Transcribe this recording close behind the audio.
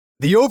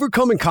The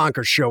Overcome and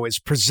Conquer show is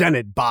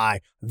presented by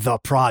The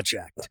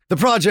Project. The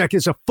Project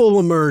is a full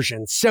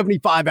immersion,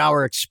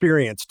 75-hour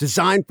experience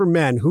designed for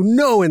men who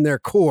know in their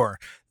core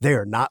they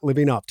are not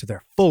living up to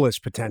their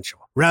fullest potential.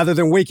 Rather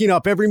than waking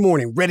up every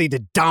morning ready to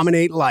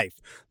dominate life,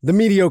 the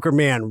mediocre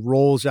man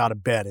rolls out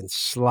of bed and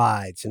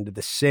slides into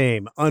the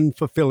same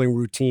unfulfilling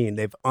routine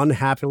they've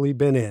unhappily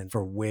been in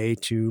for way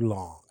too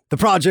long. The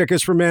Project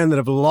is for men that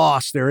have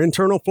lost their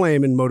internal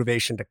flame and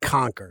motivation to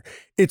conquer.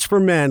 It's for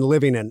men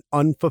living an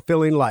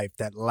unfulfilling life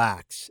that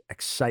lacks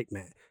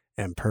excitement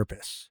and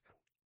purpose.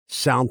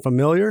 Sound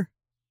familiar?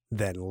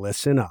 Then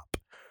listen up.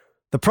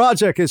 The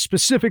Project is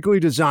specifically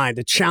designed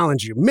to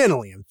challenge you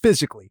mentally and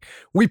physically.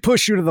 We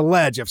push you to the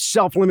ledge of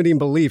self-limiting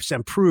beliefs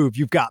and prove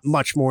you've got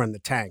much more in the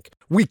tank.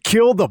 We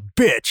kill the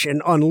bitch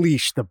and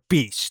unleash the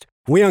beast.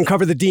 We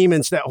uncover the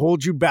demons that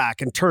hold you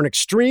back and turn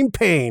extreme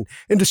pain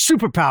into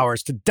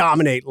superpowers to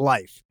dominate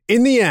life.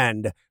 In the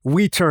end,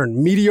 we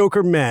turn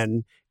mediocre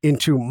men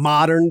into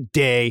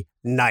modern-day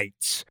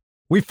knights.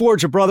 We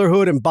forge a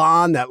brotherhood and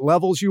bond that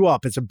levels you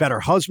up as a better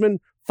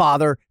husband,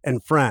 father,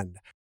 and friend.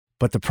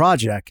 But the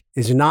Project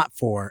is not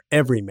for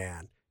every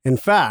man. In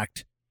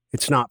fact,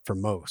 it's not for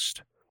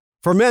most.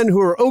 For men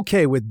who are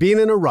okay with being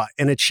in a rut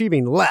and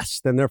achieving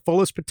less than their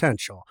fullest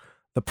potential,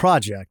 the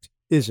Project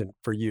isn't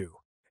for you.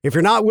 If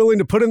you're not willing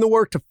to put in the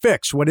work to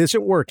fix what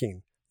isn't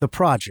working, the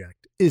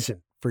Project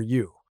isn't for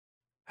you.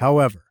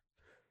 However,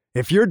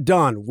 if you're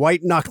done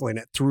white-knuckling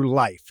it through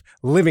life,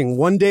 living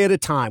one day at a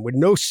time with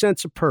no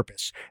sense of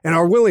purpose, and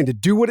are willing to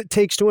do what it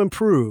takes to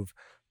improve,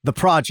 the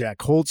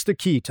Project holds the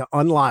key to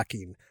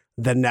unlocking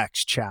the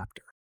next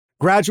chapter.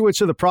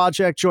 Graduates of the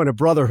Project join a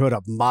brotherhood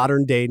of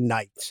modern-day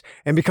knights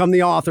and become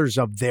the authors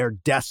of their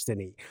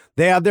destiny.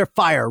 They have their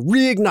fire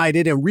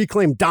reignited and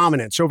reclaim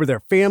dominance over their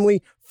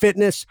family,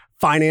 fitness,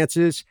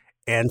 finances,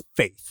 and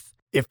faith.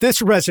 If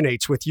this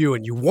resonates with you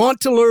and you want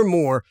to learn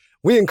more,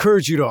 we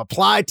encourage you to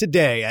apply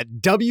today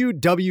at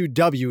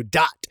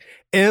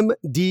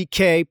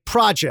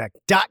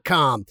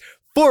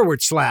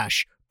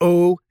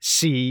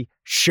www.mdkproject.com/OC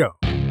show.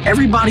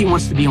 Everybody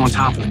wants to be on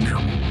top of the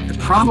mountain. The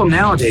problem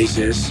nowadays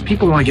is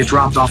people want to get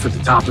dropped off at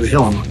the top of the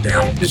hill and look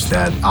down. It's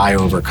that I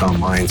overcome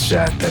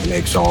mindset that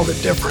makes all the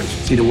difference.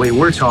 See, the way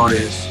we're taught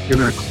is you're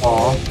going to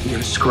claw, you're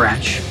going to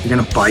scratch, you're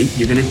going to bite,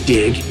 you're going to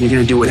dig, you're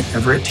going to do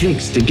whatever it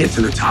takes to get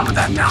to the top of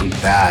that mountain.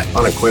 That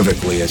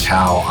unequivocally is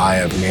how I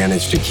have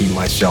managed to keep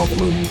myself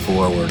moving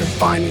forward and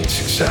finding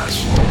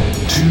success.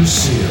 2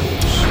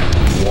 SEALs,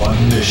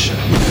 1 mission.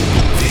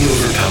 The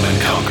Overcome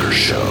and Conquer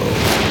Show.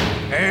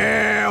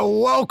 And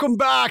welcome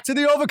back to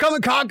the Overcome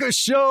and Conquer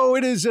show.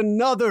 It is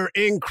another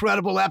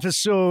incredible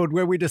episode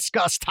where we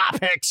discuss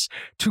topics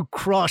to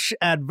crush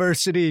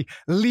adversity,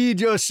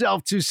 lead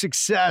yourself to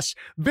success,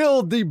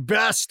 build the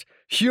best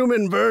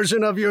human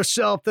version of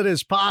yourself that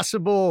is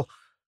possible.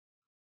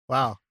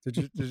 Wow.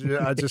 Did you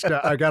I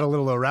got a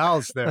little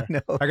aroused there.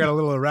 I got a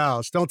little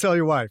aroused. Don't tell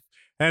your wife.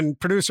 And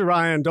producer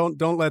Ryan, don't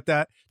let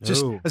that,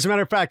 just as a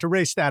matter of fact,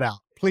 erase that out.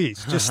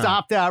 Please, just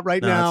stop that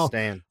right now.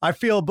 I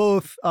feel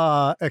both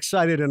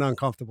excited and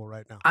uncomfortable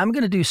right now. I'm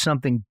going to do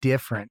something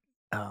different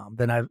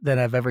than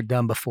I've ever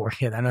done before.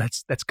 Yeah, I know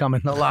that's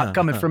coming a lot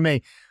coming from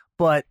me.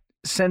 But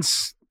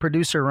since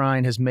producer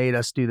Ryan has made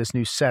us do this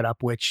new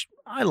setup, which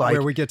I like,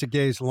 where we get to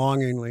gaze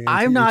longingly into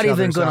I'm not each even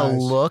other's going to eyes.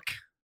 look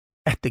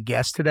at the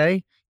guest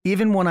today.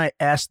 Even when I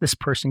ask this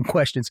person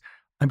questions,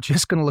 I'm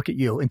just going to look at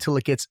you until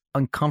it gets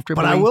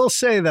uncomfortable. But I will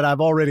say that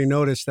I've already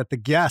noticed that the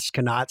guests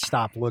cannot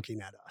stop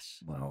looking at us.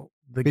 Well,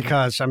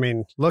 because, I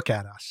mean, look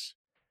at us.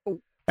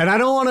 And I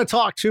don't want to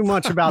talk too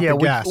much about the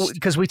guest.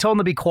 Because we told him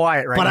to be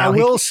quiet right now. But now. I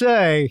will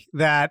say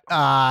that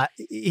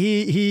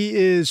he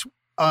is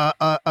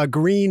a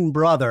green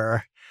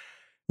brother,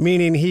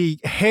 meaning he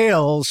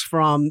hails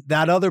from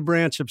that other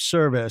branch of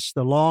service,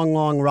 the long,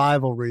 long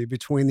rivalry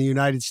between the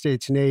United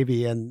States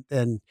Navy and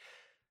the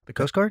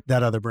Coast Guard?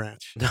 That other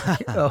branch.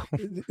 Oh,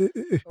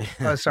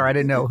 sorry, I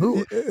didn't know.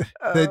 Who?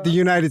 The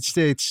United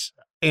States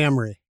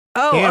Army.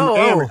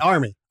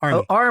 Army.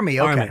 Oh, Army.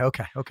 Army.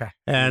 Okay.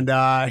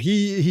 And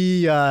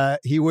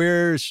he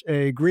wears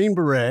a green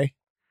beret.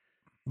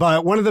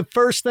 But one of the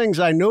first things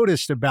I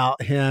noticed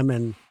about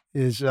him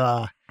is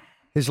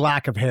his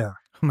lack of hair.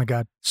 Oh my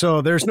God.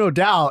 So there's no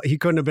doubt he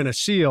couldn't have been a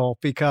SEAL,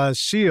 because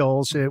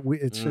SEALs,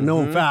 it's a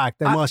known fact,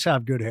 they must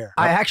have good hair.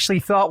 I actually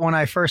thought when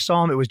I first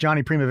saw him, it was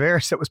Johnny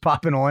Primaveras that was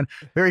popping on.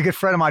 Very good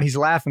friend of mine. He's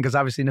laughing because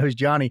obviously knows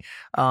Johnny.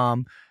 But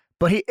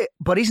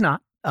he's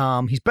not.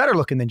 He's better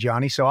looking than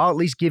Johnny, so I'll at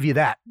least give you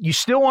that. You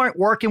still aren't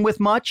working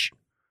with much,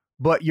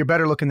 but you're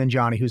better looking than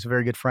Johnny, who's a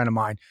very good friend of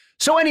mine.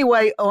 So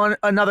anyway, on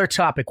another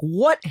topic,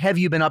 what have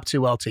you been up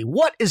to, LT?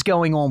 What is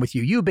going on with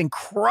you? You've been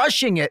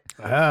crushing it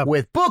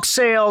with book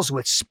sales,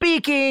 with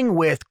speaking,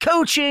 with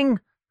coaching.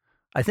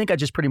 I think I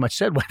just pretty much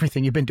said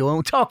everything you've been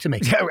doing. Talk to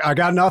me. Yeah, I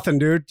got nothing,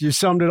 dude. You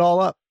summed it all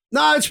up.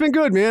 No, it's been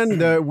good,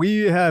 man.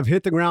 We have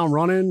hit the ground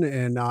running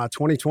in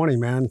 2020,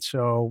 man.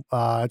 So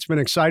it's been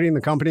exciting.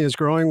 The company is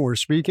growing. We're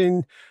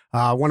speaking.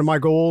 One of my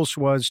goals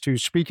was to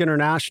speak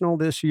international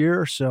this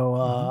year. So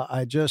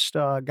I just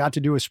got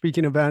to do a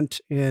speaking event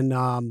in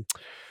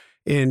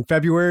in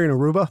February in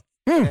Aruba.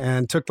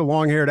 And took the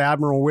long-haired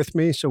admiral with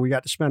me, so we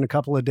got to spend a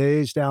couple of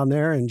days down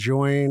there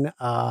enjoying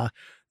the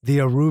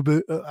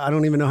Aruba. I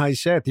don't even know how you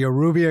say it. The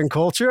Arubian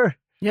culture.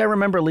 Yeah, I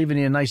remember leaving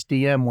you a nice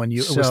DM when it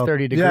was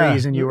 30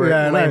 degrees and you were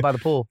laying by the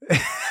pool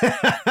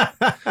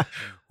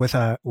with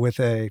a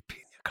pina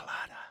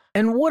colada.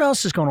 And what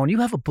else is going on? You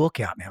have a book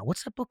out now.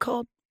 What's that book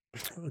called?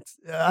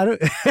 I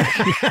don't.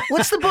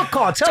 What's the book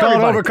called? Tell it's called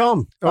everybody.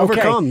 Overcome. Okay.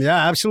 Overcome.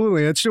 Yeah,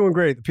 absolutely. It's doing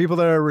great. The people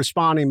that are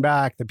responding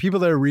back, the people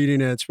that are reading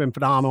it, it's been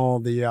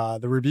phenomenal. The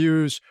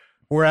reviews.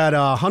 We're at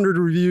 100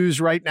 reviews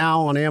right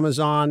now on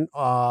Amazon.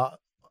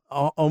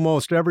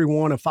 Almost every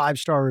one a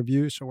 5-star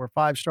review. So we're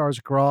 5 stars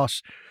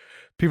across.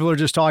 People are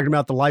just talking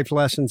about the life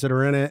lessons that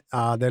are in it.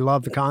 They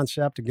love the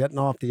concept of getting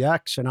off the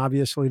X, and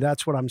obviously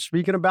that's what I'm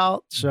speaking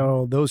about.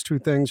 So those two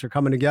things are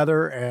coming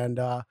together, and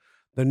the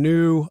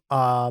new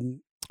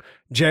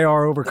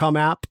JR Overcome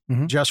app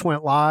just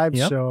went live.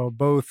 Yep. So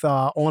both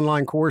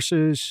online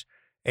courses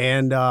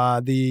and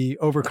the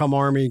Overcome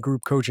Army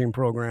group coaching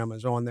program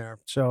is on there.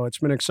 So it's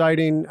been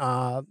exciting.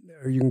 Or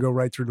you can go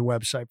right through the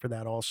website for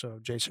that also,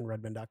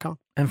 jasonredman.com.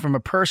 And from a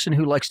person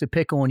who likes to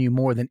pick on you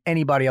more than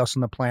anybody else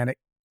on the planet,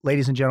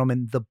 ladies and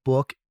gentlemen, the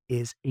book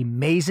is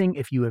amazing.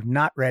 If you have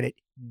not read it,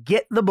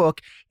 get the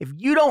book. If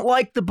you don't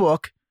like the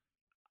book,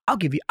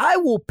 I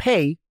will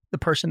pay the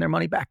person their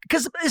money back.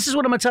 Because this is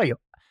what I'm going to tell you.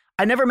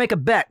 I never make a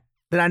bet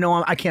that I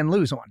know I can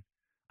lose on.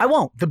 I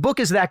won't. The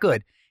book is that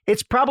good.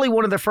 It's probably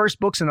one of the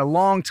first books in a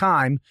long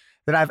time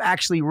that I've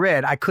actually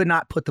read. I could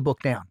not put the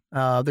book down.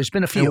 There's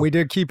been a few. And we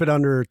did keep it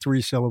under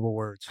 3-syllable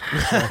words.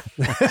 So.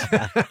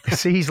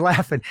 See, he's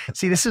laughing.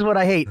 See, this is what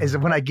I hate, is that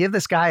when I give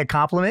this guy a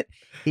compliment,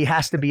 he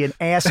has to be an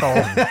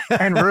asshole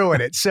and ruin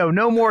it. So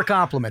no more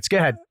compliments. Go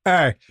ahead.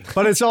 Hey,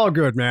 but it's all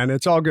good, man.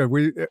 It's all good.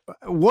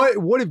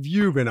 What have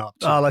you been up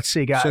to? Let's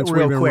see, guys.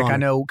 Real quick, I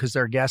know because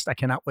they're a guest, I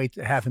cannot wait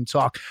to have him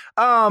talk.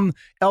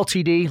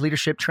 LTD,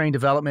 Leadership Training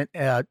Development,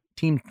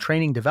 Team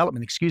Training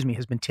Development,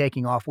 has been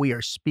taking off. We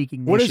are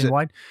speaking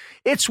nationwide.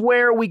 It's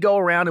where we go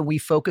around and we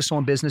focus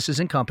on businesses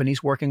and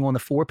companies working on the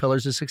 4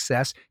 pillars of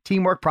success: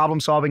 teamwork, problem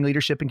solving,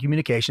 leadership, and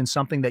communication,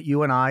 something that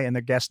you and I and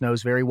the guest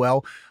knows very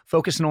well,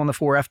 focusing on the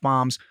 4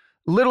 F-bombs.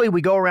 Literally,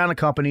 we go around to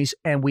companies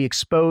and we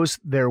expose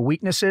their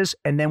weaknesses,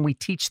 and then we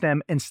teach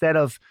them, instead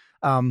of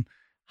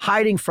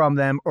hiding from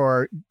them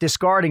or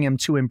discarding them,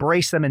 to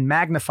embrace them and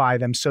magnify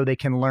them so they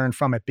can learn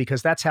from it,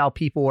 because that's how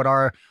people at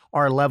our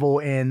level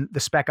in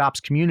the Spec Ops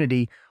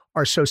community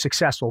are so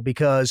successful,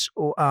 because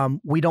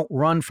we don't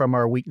run from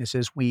our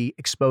weaknesses. We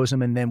expose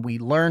them and then we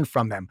learn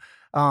from them.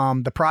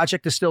 The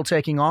project is still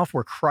taking off.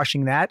 We're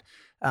crushing that.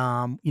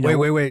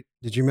 Wait.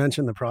 Did you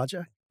mention the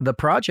project? The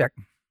project.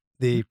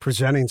 The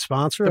presenting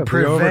sponsor of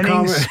the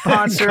Overcome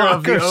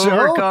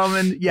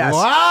Overcoming. Yes.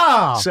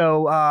 Wow.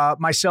 So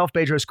myself,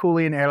 Bedros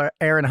Keuilian,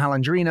 Aaron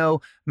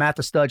Halandrino, Matt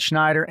the Stud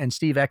Schneider, and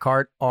Steve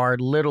Eckhart are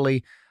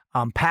literally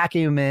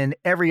packing them in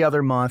every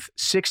other month.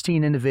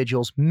 16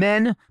 individuals,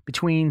 men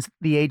between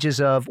the ages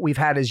of, we've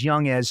had as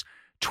young as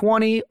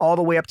 20 all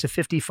the way up to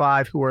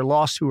 55, who are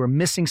lost, who are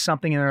missing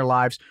something in their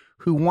lives,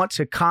 who want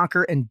to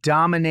conquer and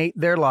dominate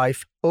their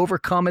life,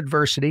 overcome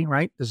adversity,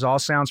 right? This all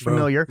sounds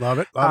familiar. Love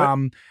it.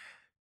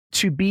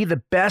 To be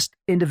the best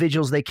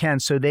individuals they can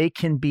so they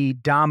can be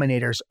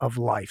dominators of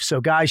life. So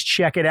guys,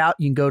 check it out.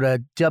 You can go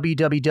to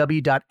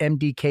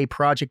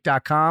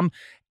www.mdkproject.com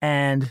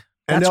and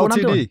that's what I'm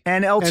doing.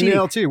 And LT.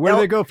 Where do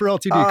they go for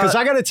LTD? Because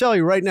I got to tell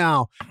you right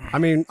now, I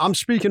mean, I'm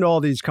speaking to all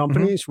these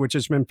companies, which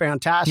has been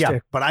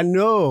fantastic, but I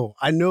know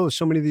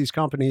so many of these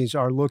companies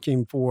are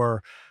looking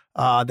for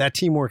that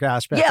teamwork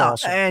aspect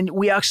also. And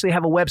we actually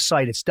have a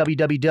website. It's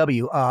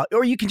www,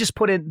 or you can just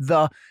put in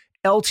the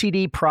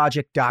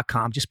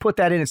LTDproject.com. Just put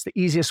that in. It's the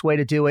easiest way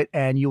to do it.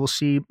 And you will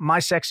see my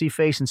sexy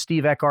face and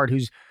Steve Eckhart,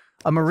 who's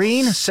a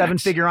Marine,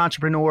 7-figure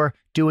entrepreneur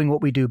doing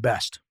what we do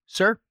best.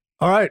 Sir?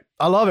 All right.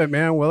 I love it,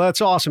 man. Well,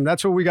 that's awesome.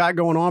 That's what we got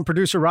going on.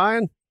 Producer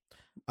Ryan?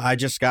 I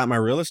just got my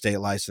real estate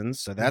license,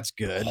 so that's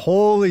good.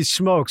 Holy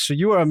smokes. So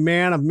you are a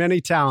man of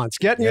many talents.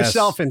 Getting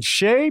yourself in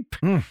shape.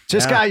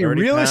 Just got your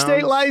real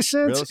estate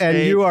license, and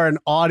you are an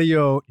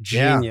audio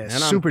genius.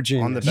 And super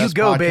genius. On the best you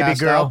go, baby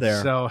girl.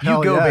 There. So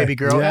you go, baby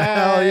girl.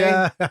 Hell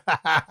yeah.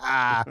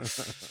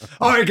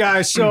 All right,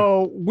 guys.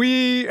 So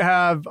we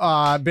have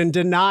been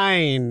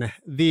denying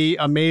the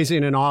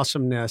amazing and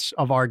awesomeness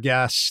of our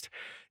guest.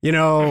 You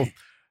know,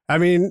 I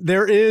mean,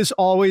 there is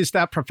always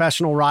that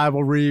professional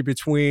rivalry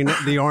between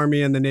the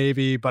Army and the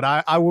Navy, but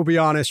I will be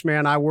honest,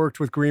 man, I worked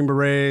with Green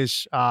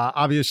Berets.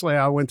 Obviously,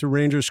 I went through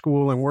Ranger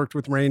School and worked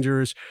with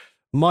Rangers.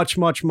 Much,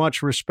 much,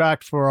 much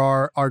respect for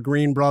our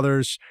Green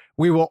brothers.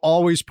 We will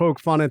always poke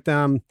fun at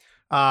them.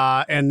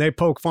 And they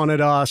poke fun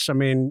at us. I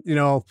mean, you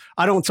know,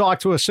 I don't talk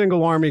to a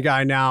single Army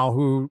guy now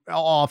who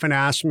often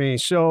asks me,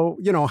 so,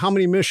 you know, how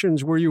many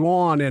missions were you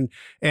on?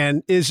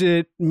 And is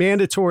it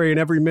mandatory in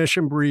every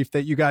mission brief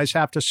that you guys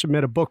have to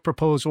submit a book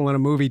proposal and a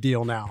movie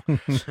deal now?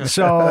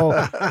 So,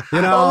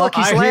 you know, look,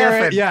 he's I hear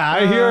laughing. it. Yeah,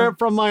 I hear it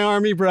from my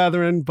Army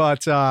brethren,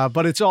 but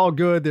it's all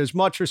good. There's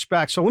much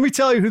respect. So let me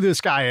tell you who this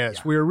guy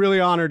is. We're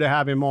really honored to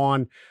have him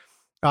on.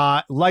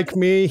 Like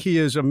me, he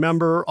is a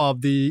member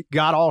of the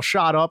Got All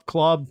Shot Up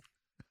Club.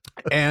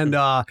 And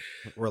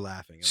We're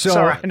laughing. So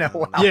Sorry, I know.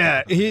 Wow.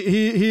 yeah,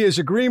 he is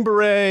a Green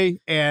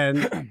Beret,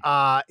 and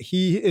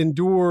he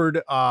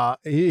endured.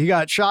 He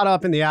got shot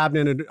up in the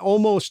abdomen and it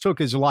almost took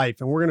his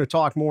life. And we're going to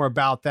talk more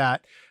about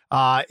that.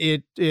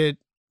 It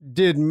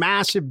did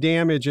massive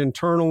damage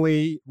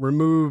internally,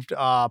 removed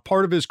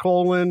part of his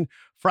colon,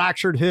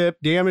 fractured hip,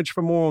 damaged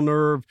femoral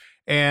nerve,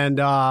 and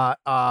 6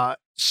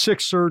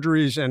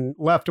 surgeries, and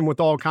left him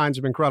with all kinds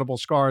of incredible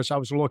scars. I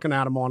was looking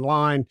at him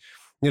online.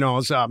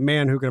 As a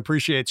man who can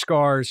appreciate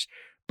scars,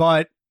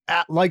 but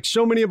like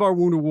so many of our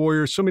wounded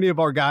warriors, so many of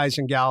our guys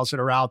and gals that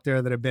are out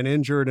there that have been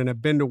injured and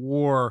have been to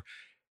war,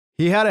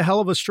 he had a hell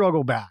of a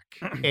struggle back,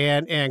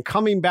 and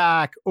coming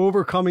back,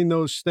 overcoming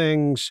those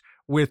things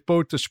with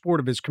both the support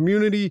of his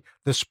community,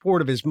 the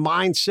support of his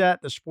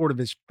mindset, the support of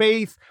his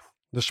faith,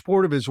 the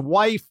support of his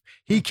wife.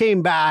 He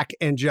came back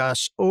and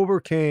just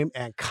overcame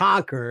and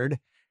conquered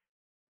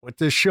what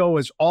this show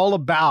is all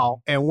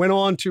about, and went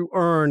on to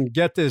earn,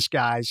 get this,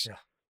 guys. Yeah.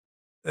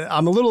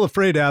 I'm a little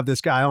afraid to have this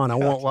guy on. I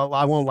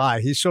won't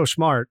lie. He's so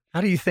smart.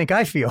 How do you think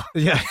I feel?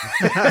 Yeah.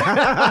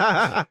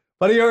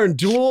 But he earned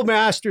dual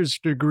master's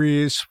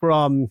degrees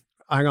from,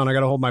 hang on, I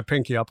got to hold my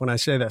pinky up when I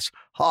say this,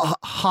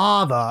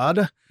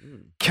 Harvard,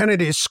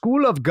 Kennedy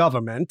School of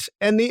Government,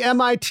 and the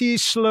MIT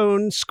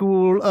Sloan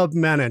School of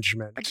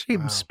Management. I can't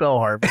even spell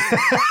Harvard.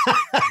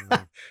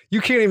 You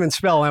can't even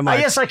spell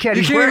MIT. Yes, I can.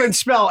 You can't even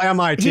spell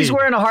MIT. He's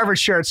wearing a Harvard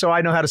shirt, so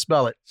I know how to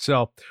spell it.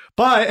 So,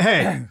 but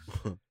hey,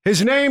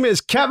 his name is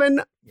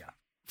Kevin,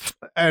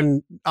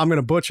 and I'm going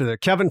to butcher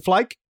that. Kevin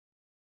Fleich?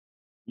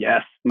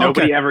 Yes.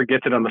 Nobody ever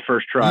gets it on the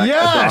first try.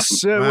 Yes.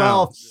 Awesome.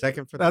 Well,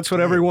 second for that's what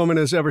every woman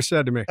has ever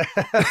said to me.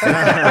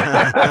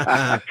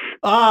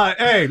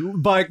 Hey,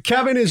 but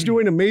Kevin is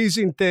doing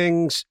amazing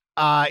things.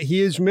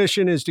 His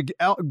mission is to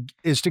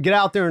get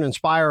out there and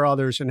inspire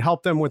others and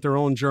help them with their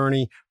own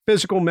journey,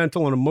 physical,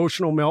 mental, and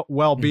emotional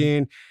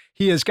well-being.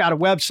 He has got a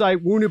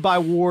website,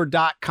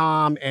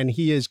 woundedbywar.com, and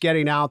he is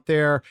getting out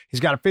there. He's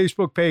got a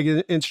Facebook page,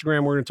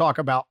 Instagram. We're going to talk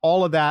about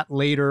all of that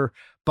later.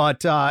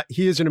 But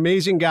he is an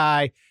amazing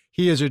guy.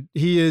 He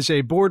is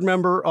a board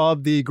member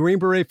of the Green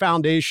Beret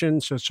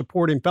Foundation, so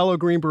supporting fellow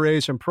Green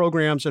Berets and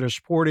programs that are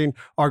supporting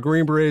our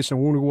Green Berets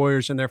and wounded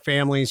warriors and their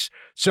families.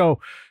 So,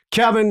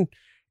 Kevin,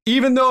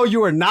 even though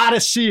you are not a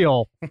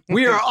SEAL,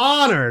 we are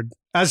honored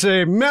as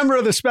a member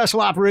of the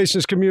Special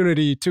Operations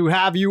community to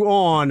have you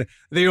on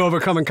the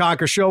Overcome and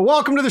Conquer show.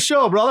 Welcome to the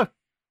show, brother.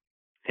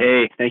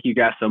 Hey, thank you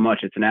guys so much.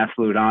 It's an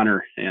absolute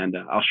honor. And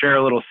I'll share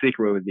a little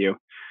secret with you.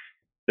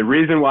 The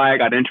reason why I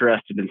got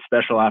interested in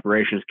Special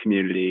Operations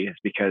community is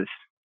because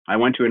I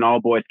went to an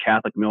all-boys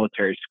Catholic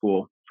military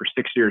school for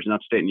 6 years in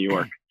upstate New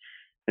York.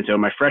 And so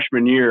my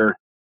freshman year,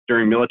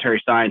 during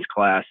military science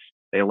class,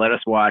 they let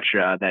us watch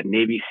that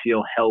Navy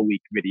SEAL Hell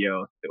Week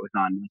video that was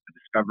on the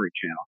Discovery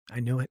Channel. I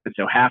knew it. And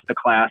so half the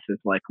class is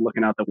like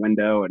looking out the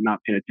window and not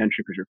paying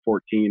attention because you're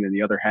 14, and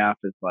the other half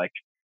is like,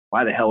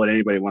 why the hell would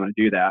anybody want to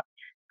do that?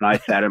 And I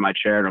sat in my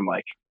chair and I'm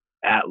like,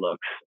 that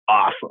looks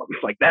awesome.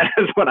 Like, that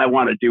is what I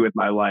want to do with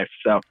my life.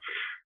 So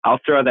I'll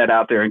throw that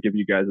out there and give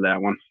you guys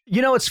that one.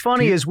 You know, what's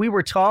funny is we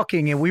were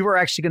talking and we were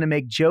actually going to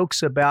make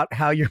jokes about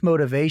how your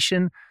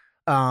motivation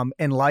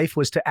in life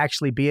was to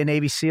actually be a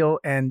Navy SEAL,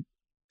 and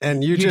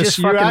you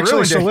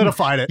actually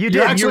solidified it. You did.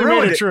 You actually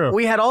ruined made it true.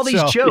 We had all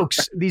these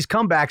jokes, these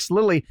comebacks.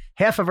 Literally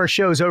half of our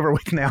show's over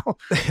with now.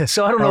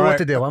 So I don't know what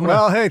to do.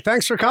 Well, hey,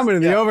 thanks for coming to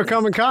the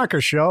Overcome and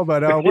Conquer show.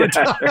 But we're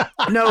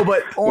no,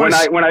 but when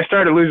I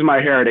started losing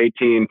my hair at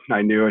 18,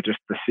 I knew it just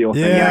the SEAL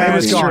thing. Yeah, it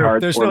was true.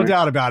 There's no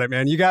doubt about it,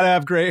 man. You got to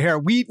have great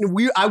hair.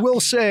 I will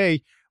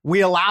say,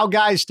 we allow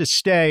guys to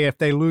stay if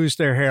they lose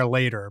their hair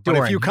later. But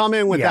if you come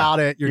in without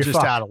it, you're just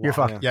fucked. out of luck. You're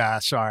fucked. Yeah,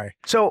 sorry.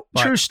 So,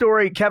 true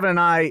story, Kevin and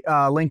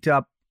I linked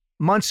up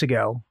months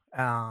ago.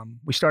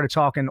 We started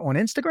talking on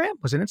Instagram.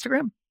 Was it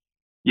Instagram?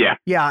 Yeah.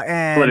 Yeah.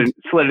 And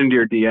slid into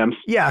your DMs.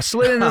 Yeah,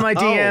 slid into my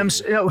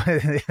DMs.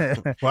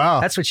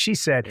 Wow. That's what she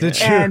said.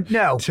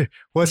 No.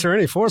 Was there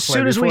any foreplay? As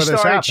soon as we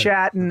started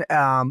chatting,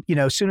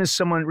 as soon as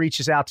someone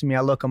reaches out to me,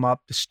 I look them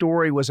up. The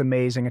story was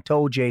amazing. I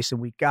told Jason,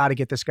 we got to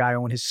get this guy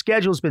on. His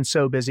schedule's been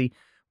so busy.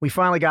 We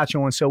finally got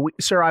you on. So,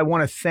 sir, I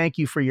want to thank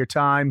you for your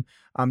time,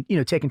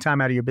 taking time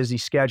out of your busy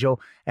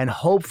schedule. And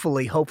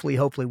hopefully,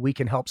 we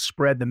can help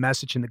spread the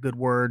message and the good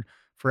word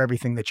for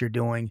everything that you're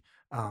doing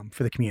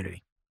for the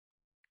community.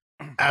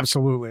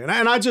 Absolutely. And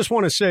I just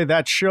want to say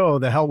that show,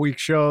 the Hell Week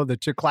show, the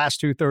Class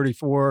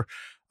 234,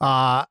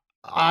 I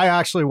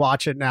actually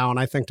watch it now and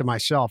I think to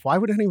myself, why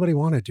would anybody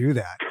want to do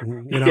that?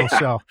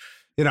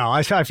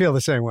 I feel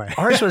the same way.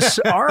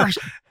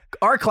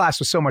 Our class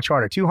was so much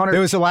harder. 200. It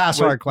was the last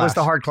hard class. Was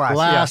the hard class. The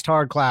last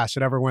hard class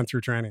that ever went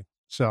through training.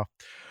 So,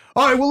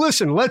 all right, well,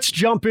 listen, let's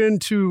jump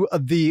into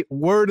the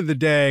word of the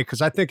day,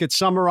 because I think it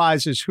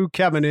summarizes who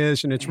Kevin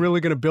is, and it's really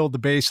going to build the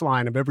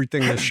baseline of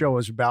everything this show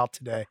is about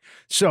today.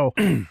 So,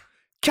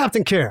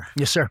 Captain Care.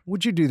 Yes, sir.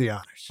 Would you do the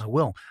honors? I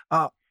will.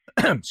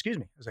 Excuse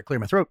me, as I clear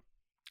my throat.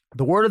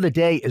 The word of the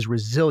day is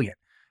resilient.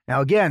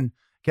 Now, again,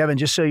 Kevin,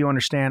 just so you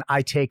understand,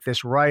 I take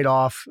this right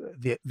off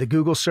the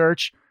Google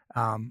search.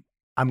 I'm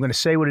going to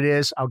say what it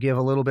is. I'll give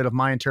a little bit of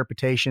my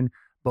interpretation,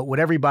 but what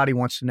everybody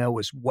wants to know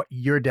is what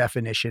your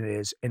definition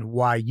is and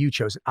why you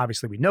chose it.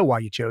 Obviously, we know why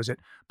you chose it,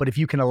 but if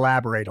you can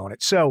elaborate on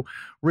it. So,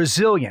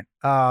 resilient,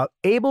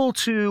 able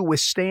to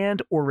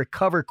withstand or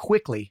recover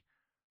quickly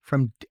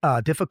from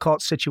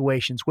difficult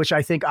situations, which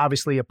I think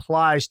obviously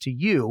applies to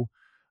you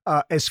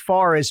as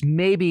far as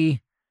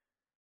maybe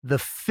the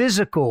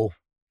physical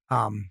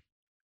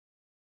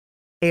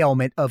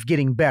ailment of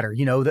getting better,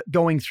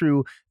 going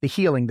through the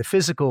healing, the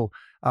physical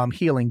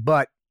healing.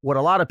 But what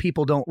a lot of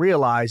people don't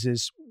realize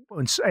is,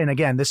 and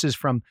again, this is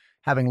from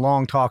having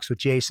long talks with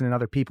Jason and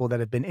other people that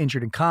have been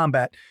injured in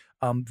combat,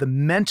 the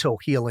mental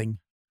healing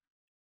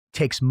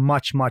takes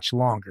much, much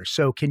longer.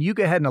 So can you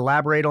go ahead and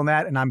elaborate on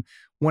that? And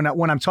when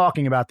I'm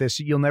talking about this,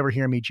 you'll never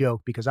hear me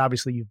joke because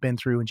obviously you've been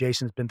through, and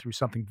Jason's been through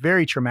something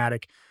very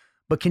traumatic,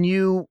 but can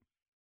you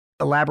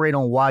elaborate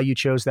on why you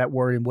chose that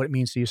word and what it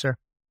means to you, sir?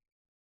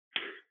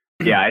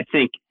 Yeah, I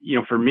think,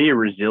 for me,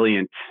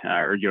 resilient,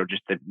 or,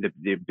 just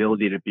the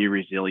ability to be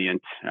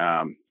resilient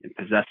and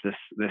possess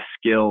this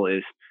skill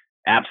is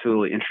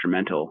absolutely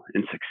instrumental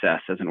in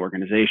success as an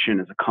organization,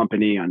 as a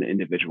company, on the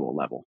individual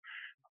level.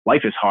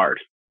 Life is hard,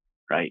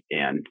 right?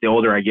 And the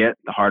older I get,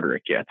 the harder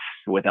it gets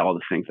with all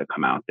the things that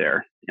come out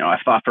there. I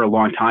thought for a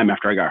long time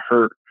after I got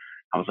hurt,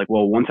 I was like,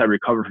 well, once I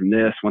recover from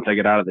this, once I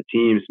get out of the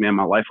teams, man,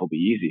 my life will be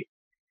easy.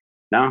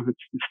 No,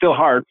 it's still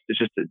hard. It's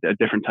just a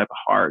different type of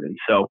hard. And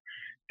so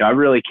I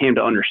really came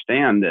to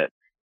understand that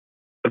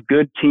a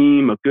good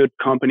team, a good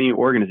company,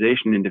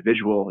 organization,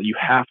 individual, you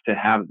have to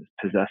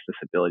possess this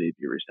ability to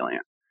be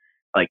resilient.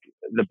 Like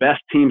the best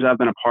teams I've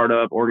been a part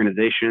of,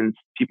 organizations,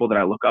 people that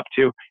I look up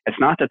to, it's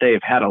not that they've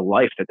had a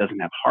life that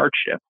doesn't have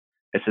hardship.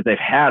 It's that they've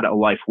had a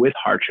life with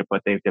hardship,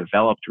 but they've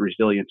developed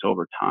resilience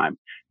over time.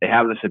 They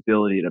have this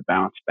ability to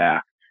bounce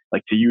back,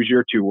 like to use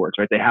your two words,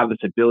 right? They have this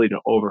ability to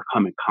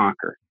overcome and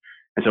conquer.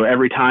 And so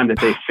every time that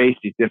they face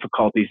these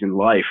difficulties in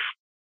life,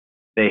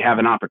 they have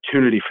an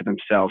opportunity for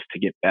themselves to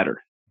get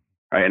better,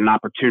 right? An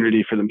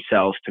opportunity for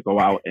themselves to go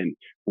out and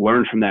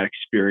learn from that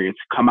experience,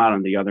 come out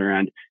on the other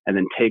end, and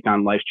then take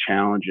on life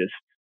challenges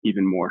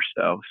even more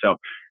so. So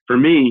for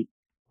me,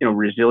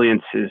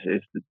 resilience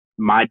is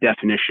my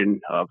definition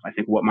of, I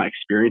think, what my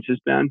experience has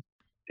been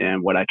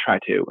and what I try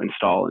to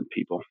install in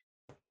people.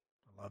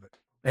 I love it.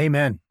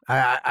 Amen.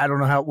 I don't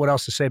know what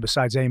else to say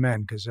besides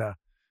amen, because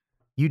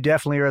you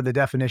definitely are the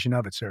definition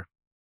of it, sir.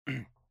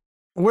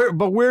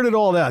 Where did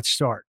all that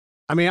start?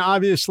 I mean,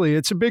 obviously,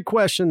 it's a big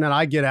question that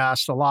I get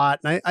asked a lot.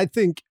 And I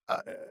think,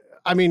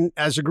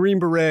 as a Green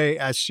Beret,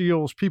 as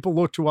SEALs, people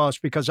look to us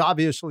because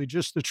obviously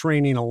just the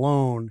training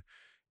alone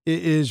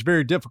is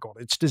very difficult.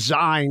 It's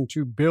designed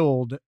to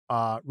build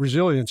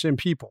resilience in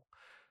people.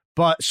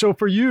 But so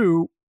for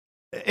you,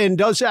 and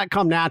does that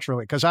come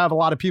naturally? Because I have a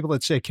lot of people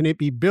that say, can it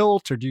be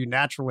built or do you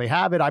naturally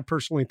have it? I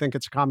personally think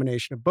it's a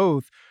combination of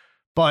both.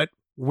 But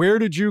where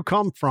did you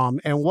come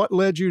from and what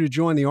led you to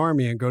join the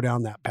Army and go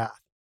down that path?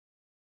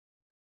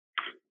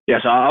 Yeah,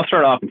 so I'll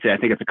start off and say I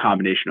think it's a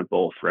combination of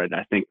both, right?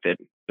 I think that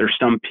there's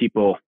some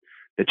people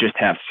that just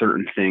have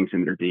certain things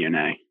in their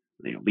DNA,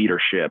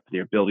 leadership, the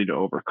ability to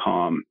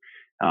overcome.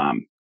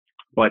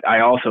 But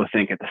I also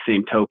think at the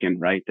same token,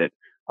 right, that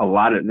a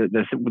lot of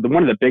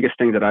one of the biggest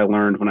things that I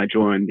learned when I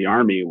joined the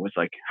Army was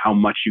like how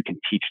much you can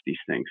teach these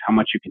things, how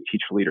much you can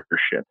teach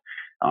leadership.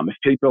 If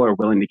people are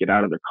willing to get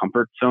out of their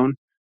comfort zone,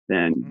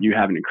 then you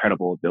have an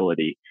incredible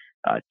ability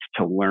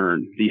to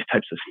learn these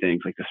types of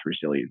things like this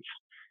resilience.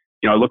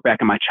 I look back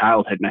at my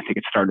childhood and I think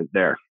it started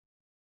there.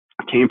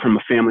 I came from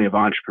a family of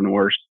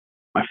entrepreneurs.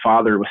 My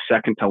father was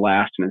second to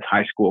last in his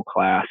high school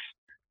class,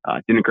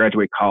 didn't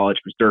graduate college,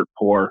 was dirt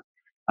poor,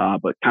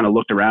 but kind of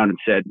looked around and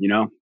said,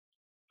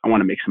 I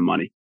want to make some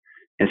money.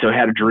 And so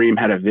had a dream,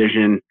 had a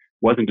vision,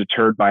 wasn't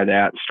deterred by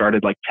that,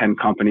 started like 10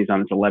 companies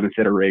on his 11th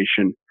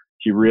iteration.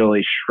 He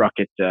really struck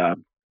it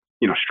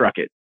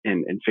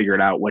and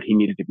figured out what he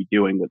needed to be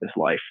doing with his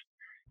life.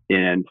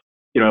 And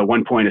at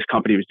one point his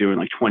company was doing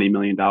like $20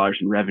 million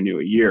in revenue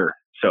a year.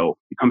 So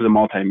becomes a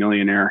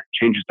multimillionaire,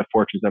 changes the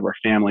fortunes of our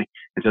family.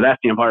 And so that's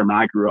the environment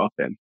I grew up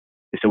in.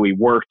 And so we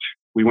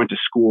went to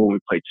school, and we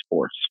played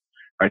sports,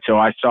 right? So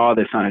I saw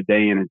this on a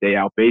day in and day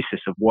out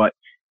basis of what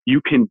you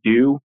can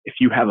do if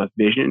you have a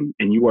vision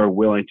and you are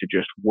willing to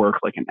just work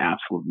like an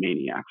absolute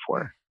maniac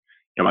for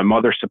it. My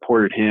mother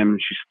supported him.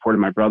 She supported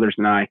my brothers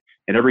and I.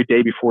 And every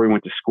day before we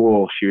went to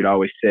school, she would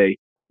always say,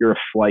 you're a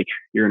flake,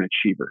 you're an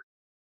achiever.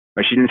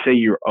 But she didn't say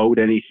you're owed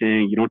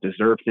anything, you don't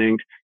deserve things.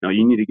 No,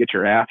 you need to get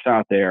your ass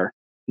out there,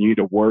 you need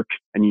to work,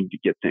 and you need to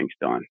get things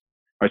done.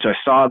 Right, so I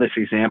saw this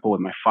example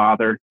with my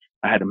father.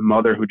 I had a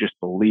mother who just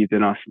believed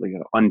in us, like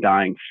an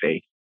undying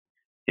faith.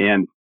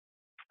 And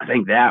I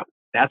think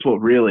that's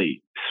what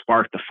really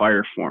sparked the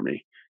fire for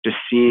me, just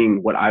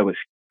seeing what I was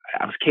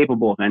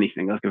capable of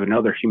anything, like if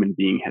another human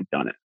being had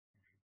done it.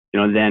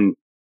 Then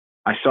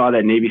I saw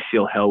that Navy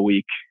SEAL Hell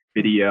Week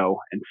video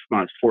and when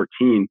I was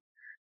 14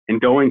 and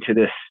going to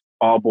this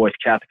all boys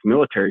Catholic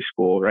military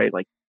school, right?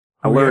 Like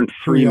I learned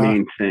three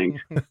main things.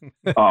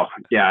 Oh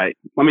yeah,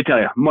 let me tell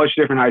you, much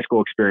different high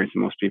school experience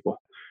than most people.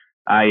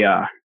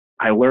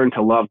 I learned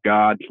to love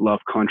God, love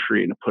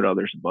country, and to put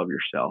others above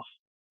yourself.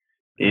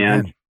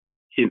 And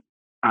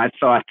I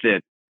thought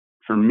that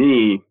for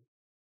me,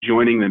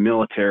 joining the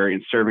military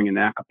and serving in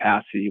that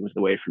capacity was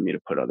the way for me to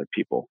put other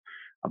people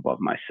above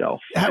myself.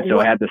 And so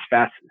I had this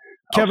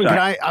Kevin,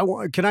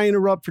 can I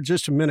interrupt for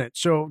just a minute?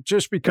 So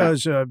just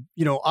because,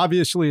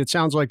 obviously it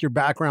sounds like your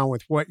background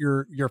with what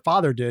your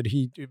father did,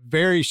 he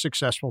very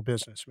successful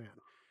businessman.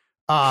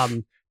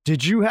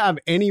 Did you have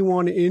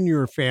anyone in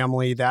your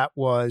family that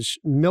was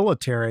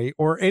military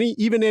or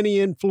even any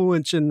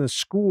influence in the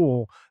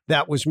school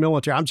that was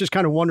military? I'm just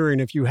kind of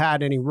wondering if you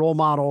had any role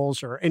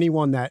models or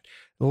anyone that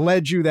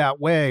led you that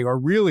way, or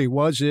really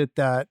was it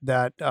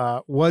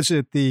was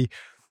it the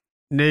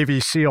Navy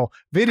SEAL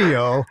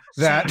video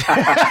that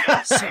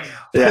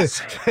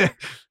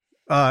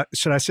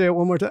should I say it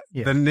one more time?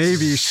 Yeah. The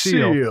Navy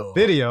SEAL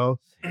video.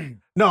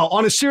 No,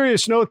 on a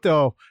serious note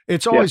though,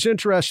 it's always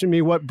interesting to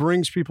me what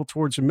brings people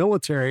towards the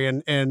military,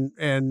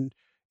 and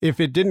if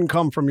it didn't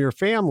come from your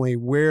family,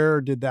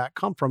 where did that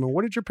come from, and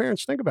what did your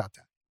parents think about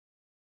that?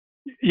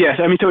 Yes,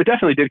 I mean, so it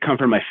definitely did come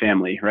from my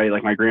family, right?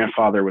 Like my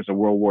grandfather was a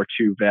World War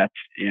II vet,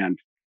 and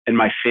in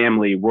my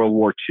family, World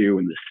War II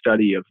and the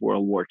study of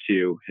World War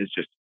II is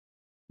just,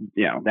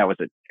 that was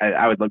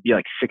I would be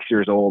like 6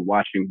 years old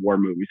watching war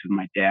movies with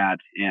my dad,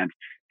 and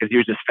because he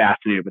was just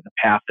fascinated with the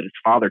path that his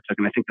father took.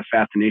 And I think the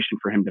fascination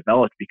for him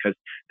developed because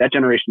that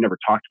generation never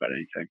talked about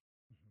anything.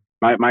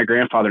 My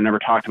grandfather never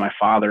talked to my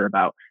father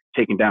about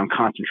taking down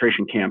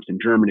concentration camps in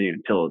Germany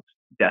until his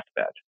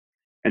deathbed.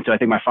 And so I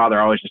think my father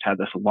always just had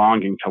this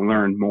longing to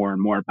learn more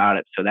and more about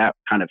it. So that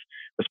kind of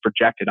was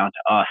projected onto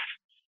us.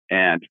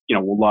 And, we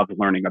loved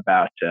learning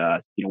about,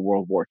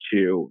 World War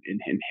II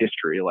in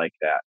history like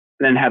that.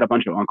 And then had a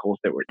bunch of uncles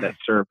that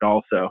served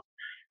also.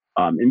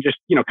 And just,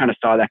 kind of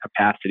saw that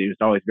capacity. It was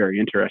always very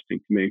interesting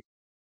to me.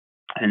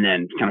 And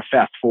then kind of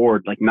fast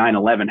forward, like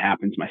 9/11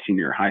 happens my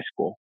senior year of high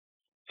school.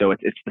 So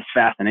it's this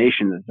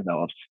fascination that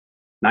develops.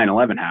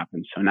 9/11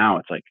 happens. So now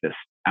it's like this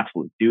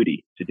absolute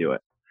duty to do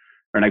it.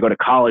 And I go to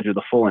college with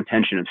the full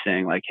intention of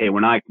saying like, hey,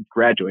 when I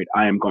graduate,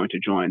 I am going to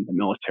join the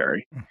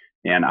military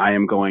and I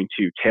am going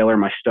to tailor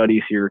my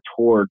studies here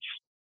towards,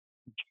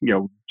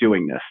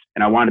 doing this.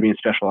 And I want to be in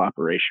special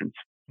operations.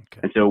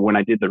 Okay. And so when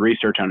I did the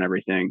research on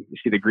everything, you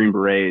see the Green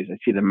Berets, I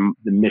see the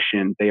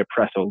mission, they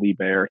oppresso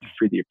liber, to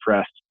free the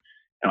oppressed.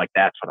 And like,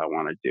 that's what I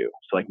want to do.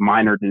 So like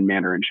minored in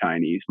Mandarin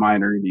Chinese,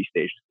 minored in East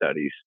Asian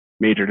studies,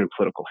 majored in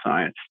political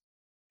science.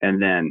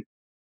 And then,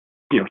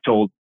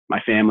 told my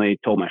family,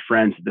 told my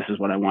friends, this is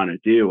what I want to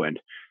do. And,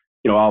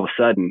 all of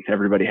a sudden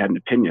everybody had an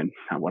opinion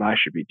on what I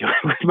should be doing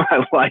with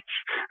my life.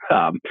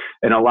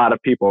 And a lot of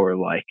people were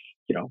like,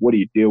 what are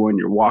you doing?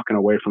 You're walking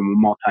away from a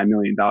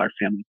multi-million-dollar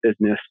family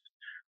business.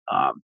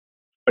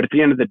 But at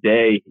the end of the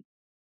day,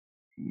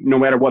 no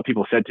matter what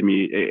people said to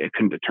me, it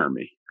couldn't deter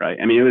me, right?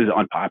 I mean, it was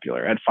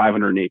unpopular. I had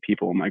 508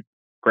 people in my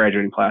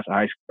graduating class of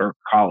high school or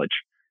college.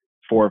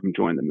 4 of them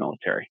joined the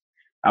military.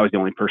 I was the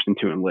only person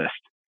to enlist.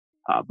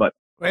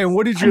 And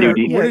what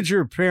did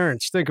your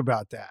parents think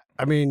about that?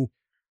 I mean,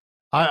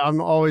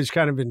 I'm always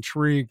kind of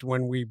intrigued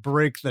when we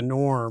break the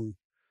norm.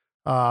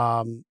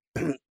 I'm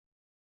going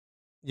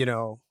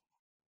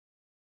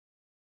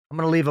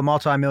to leave a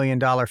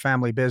multi-million-dollar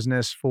family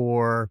business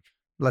for,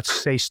 let's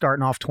say,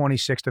 starting off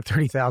 $26,000 to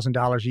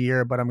 $30,000 a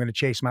year, but I'm going to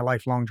chase my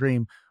lifelong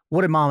dream.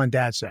 What did mom and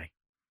dad say?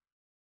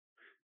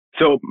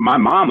 So my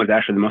mom was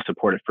actually the most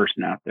supportive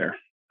person out there.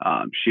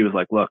 She was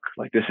like, look,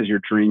 like this is your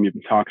dream. You've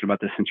been talking about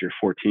this since you're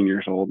 14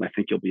 years old. And I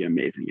think you'll be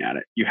amazing at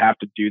it. You have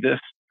to do this.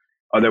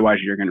 Otherwise,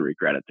 you're going to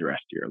regret it the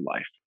rest of your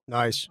life.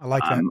 Nice. I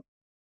like that.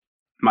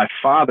 My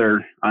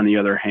father, on the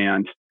other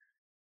hand,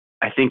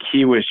 I think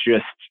he was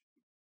just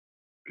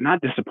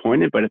not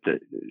disappointed, but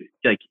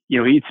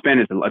he'd spent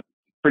his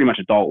pretty much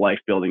adult life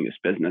building this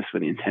business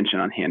with the intention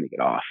on handing it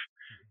off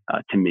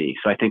to me.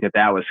 So I think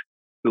that was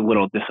a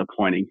little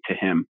disappointing to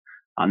him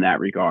on that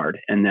regard.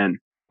 And then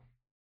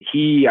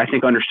he, I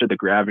think, understood the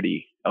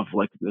gravity of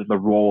like the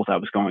roles I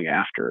was going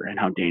after and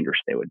how dangerous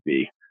they would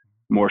be,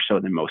 more so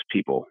than most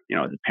people,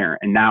 as a parent.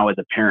 And now as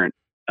a parent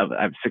I have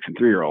a 6 and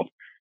 3-year-old,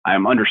 I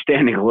am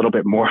understanding a little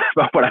bit more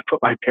about what I put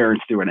my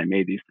parents through when I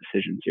made these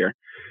decisions here.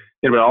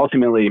 But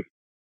ultimately,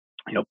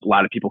 a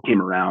lot of people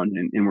came around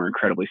and were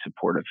incredibly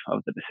supportive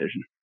of the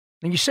decision.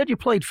 And you said you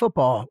played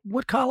football.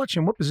 What college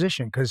and what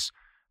position? Because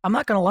I'm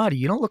not going to lie to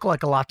you. You don't look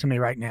like a lot to me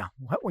right now.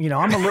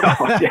 I'm a little.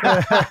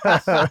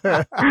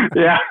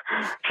 Yeah.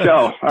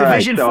 So,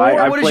 Division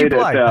 4? What did you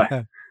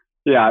play?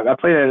 I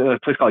played at a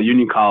place called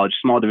Union College,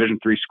 small Division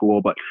III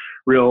school, but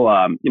real,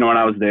 when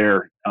I was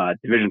there,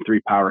 Division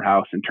III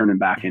powerhouse and turning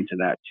back into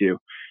that too.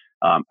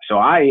 So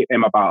I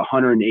am about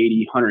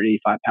 180,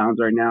 185 pounds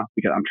right now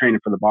because I'm training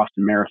for the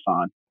Boston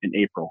Marathon in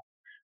April,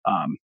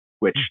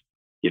 which,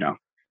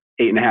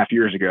 8.5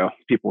 years ago,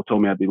 people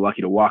told me I'd be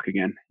lucky to walk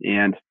again.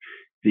 And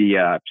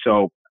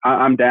so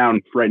I'm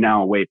down right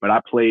now in weight, but I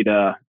played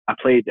about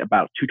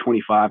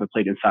 225. I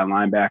played inside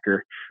linebacker.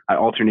 I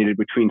alternated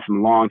between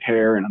some long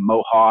hair and a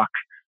mohawk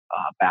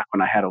back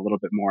when I had a little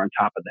bit more on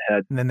top of the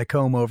head. And then the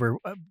comb over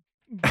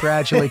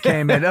gradually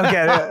came in.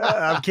 Okay,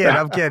 I'm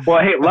kidding. Well,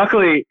 hey,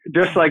 luckily,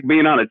 just like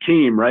being on a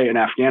team, right, in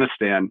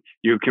Afghanistan,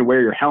 you can wear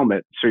your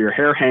helmet, so your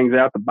hair hangs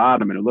out the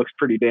bottom, and it looks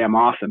pretty damn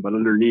awesome. But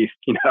underneath,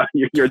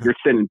 you're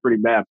thinning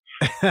pretty bad.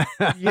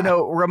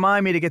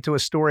 Remind me to get to a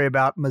story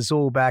about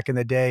Mosul back in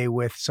the day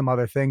with some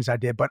other things I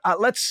did. But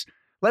let's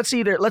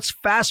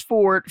fast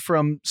forward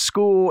from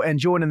school and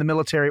join in the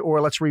military, or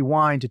let's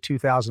rewind to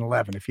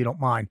 2011, if you don't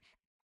mind.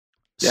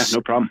 Yeah,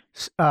 no problem.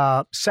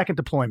 Second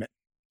deployment,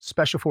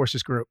 Special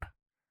Forces Group.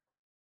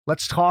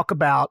 Let's talk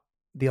about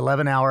the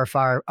 11-hour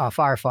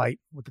firefight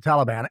with the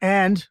Taliban.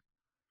 And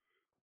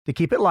to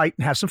keep it light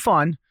and have some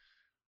fun,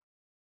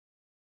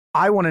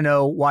 I want to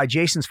know why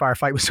Jason's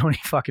firefight was only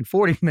fucking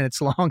 40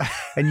 minutes long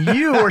and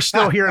you are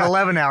still here at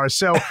 11 hours.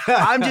 So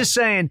I'm just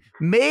saying,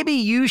 maybe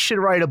you should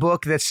write a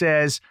book that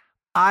says,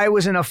 I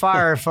was in a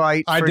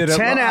firefight for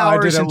 10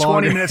 hours and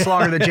 20 minutes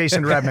longer than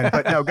Jason Redman.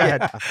 But no, go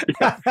ahead.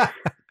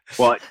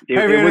 Well,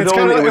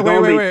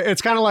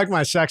 it's kind of like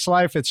my sex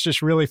life. It's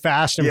just really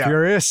fast and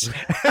furious.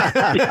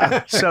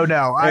 So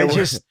no,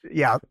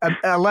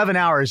 11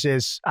 hours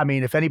is,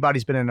 if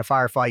anybody's been in a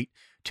firefight,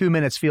 2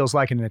 minutes feels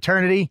like an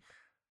eternity.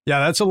 Yeah,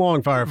 that's a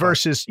long firefight.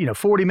 Versus,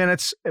 40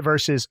 minutes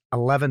versus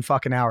 11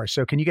 fucking hours.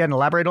 So can you go ahead and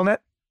elaborate on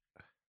that?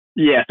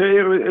 Yeah, so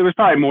it was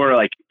probably more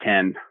like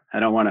 10. I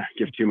don't want to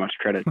give too much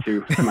credit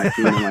to my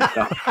team and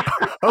myself.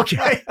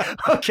 Okay.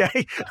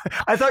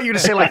 I thought you were going to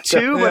say like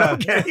 2, but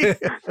okay.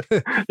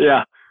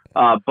 Yeah.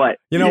 But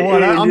you know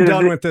what? I'm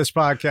done with this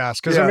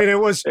podcast because it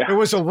was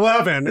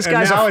 11 and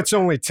now it's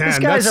only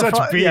 10. That's such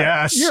BS.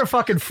 Yeah, you're a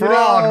fucking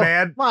fraud,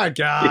 man. My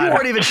God. You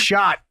weren't even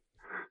shot.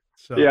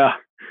 So. Yeah.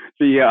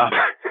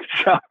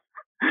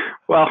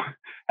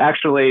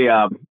 Actually,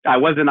 I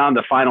wasn't on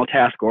the final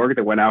task org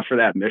that went out for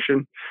that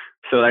mission.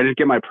 So I didn't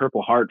get my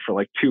Purple Heart for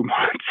like 2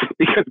 months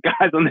because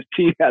guys on the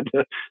team had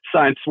to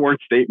sign sworn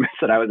statements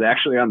that I was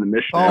actually on the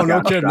mission. Oh,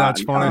 no kidding.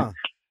 That's funny.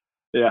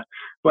 Yeah.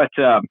 But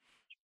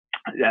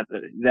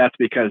that's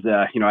because,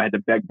 I had to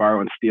beg, borrow,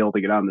 and steal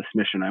to get on this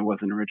mission. I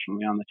wasn't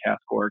originally on the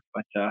task org.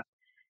 But I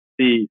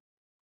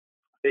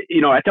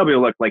tell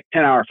people, look, like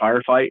 10-hour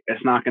firefight,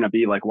 it's not going to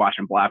be like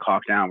watching Black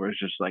Hawk Down where it's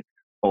just like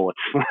bullets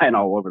flying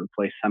all over the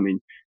place. I mean,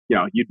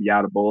 you'd be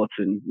out of bullets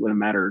in a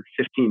matter of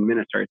 15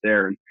 minutes right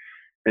there.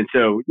 And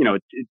so,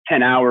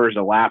 10 hours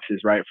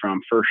elapses right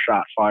from first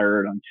shot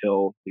fired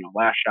until,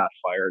 last shot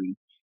fired. And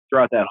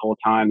throughout that whole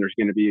time, there's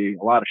going to be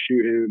a lot of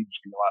shooting, there's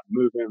going to be a lot of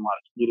movement, a lot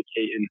of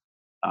communicating.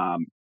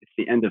 It's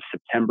the end of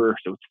September,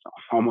 so it's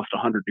almost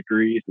 100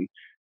 degrees. And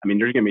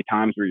there's going to be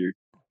times where you've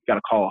got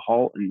to call a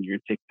halt and you're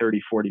going to take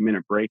 30,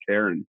 40-minute break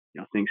there and,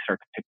 things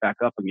start to pick back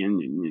up again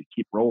and you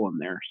keep rolling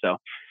there. So,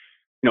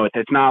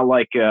 it's not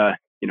like,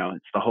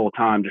 it's the whole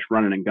time just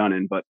running and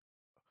gunning, but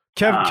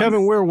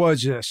Kevin, where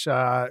was this?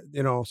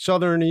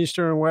 Southern,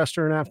 eastern,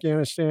 western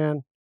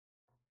Afghanistan?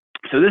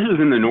 So this is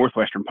in the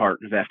northwestern part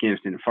of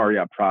Afghanistan,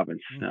 Faryab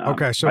province.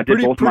 Okay, so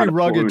pretty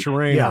rugged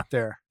terrain up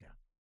there.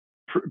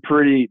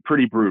 Pretty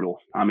brutal.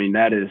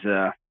 That is,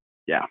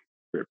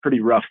 pretty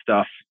rough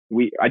stuff.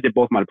 I did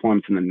both my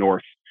deployments in the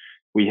north.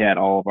 We had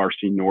all of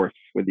RC North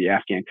with the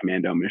Afghan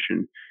Commando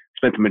mission.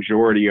 Spent the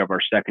majority of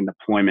our second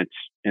deployments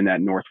in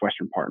that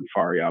northwestern part in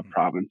Faryab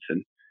province.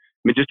 And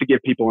just to give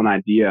people an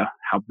idea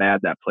how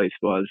bad that place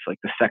was, like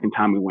the second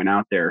time we went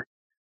out there,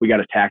 we got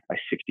attacked by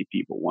 60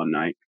 people one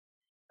night.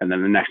 And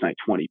then the next night,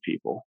 20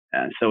 people.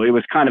 And so it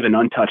was kind of an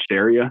untouched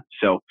area.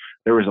 So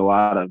there was a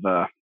lot of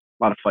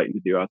fighting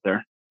to do out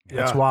there.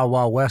 Yeah. It's Wild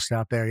Wild West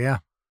out there. Yeah.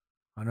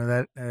 I know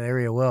that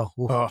area well.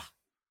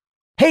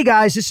 Hey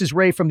guys, this is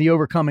Ray from the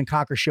Overcome and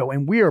Conquer Show,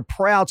 and we are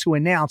proud to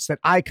announce that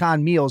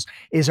Icon Meals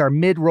is our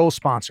mid-roll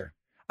sponsor.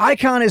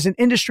 Icon is an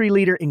industry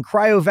leader in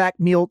cryovac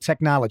meal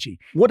technology.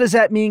 What does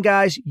that mean,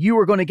 guys? You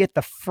are going to get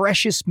the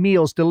freshest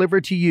meals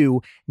delivered to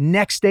you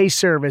next day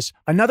service.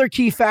 Another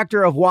key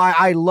factor of why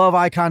I love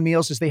Icon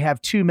Meals is they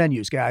have 2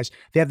 menus, guys.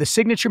 They have the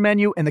signature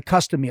menu and the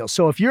custom meal.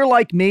 So if you're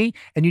like me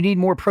and you need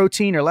more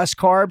protein or less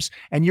carbs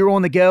and you're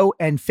on the go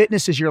and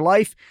fitness is your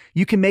life,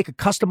 you can make a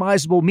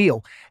customizable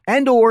meal.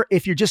 And or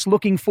if you're just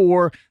looking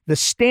for the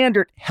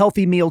standard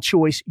healthy meal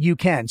choice, you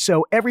can.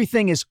 So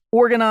everything is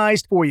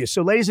organized for you.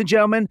 So ladies and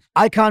gentlemen,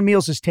 Icon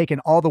Meals has taken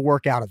all the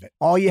work out of it.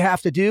 All you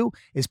have to do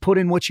is put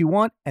in what you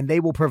want and they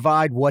will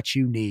provide what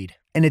you need.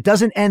 And it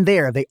doesn't end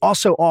there. They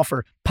also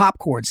offer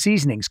popcorn,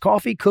 seasonings,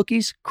 coffee,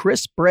 cookies,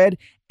 crisp bread,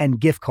 and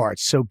gift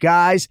cards. So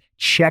guys,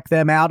 check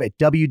them out at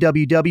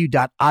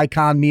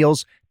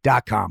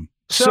www.iconmeals.com.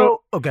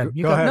 So okay,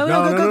 you go ahead.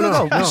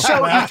 No.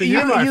 So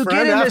you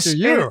get in this,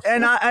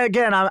 and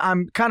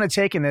I'm kind of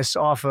taking this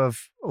off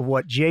of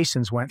what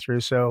Jason's went through.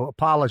 So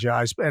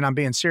apologize, and I'm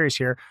being serious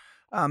here.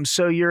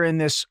 So you're in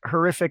this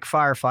horrific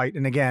firefight,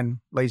 and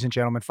again, ladies and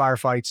gentlemen,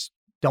 firefights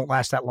don't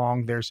last that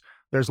long. There's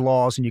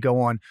laws, and you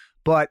go on.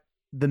 But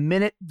the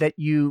minute that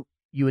you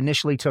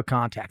initially took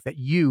contact, that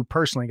you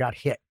personally got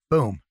hit,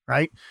 boom,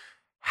 right?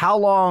 how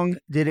long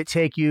did it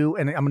take you,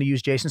 and I'm going to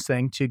use Jason's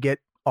thing, to get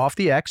off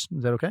the X?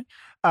 Is that okay?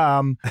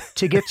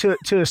 To get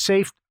to a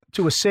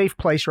safe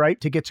place, right?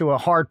 To get to a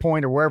hard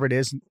point or wherever it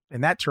is.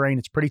 In that terrain,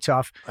 it's pretty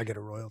tough. I get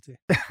a royalty.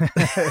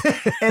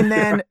 And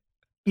then,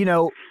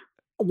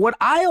 what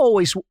I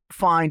always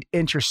find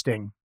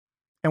interesting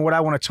and what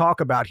I want to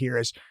talk about here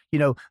is,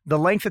 the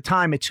length of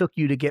time it took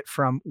you to get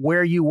from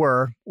where you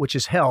were, which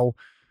is hell,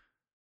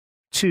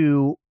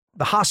 to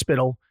the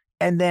hospital.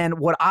 And then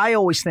what I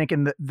always think,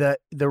 and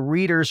the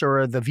readers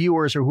or the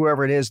viewers or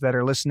whoever it is that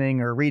are listening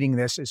or reading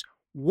this, is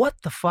what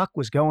the fuck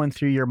was going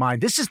through your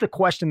mind? This is the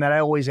question that I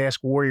always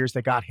ask warriors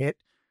that got hit,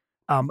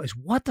 is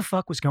what the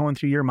fuck was going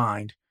through your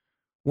mind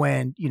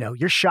when,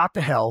 you're shot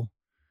to hell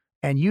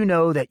and you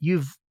know that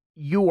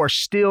you are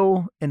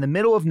still in the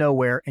middle of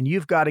nowhere and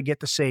you've got to get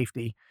to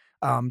safety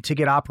to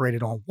get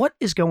operated on. What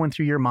is going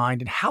through your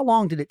mind, and how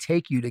long did it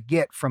take you to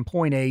get from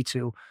point A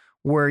to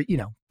where,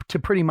 to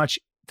pretty much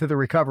to the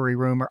recovery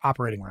room or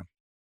operating room?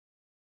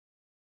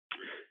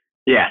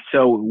 Yeah.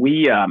 So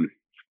we,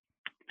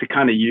 to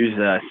kind of use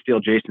steal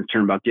Jason's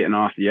term about getting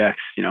off the X,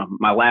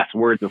 my last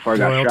words before I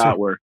got shot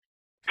were,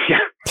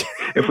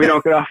 if we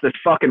don't get off this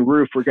fucking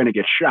roof, we're going to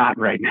get shot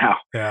right now.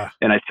 Yeah.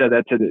 And I said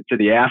that to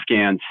the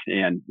Afghans,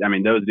 and I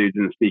mean, those dudes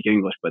didn't speak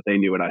English, but they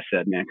knew what I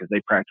said, man, because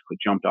they practically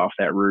jumped off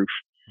that roof.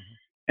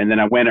 Mm-hmm. And then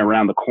I went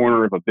around the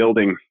corner of a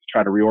building,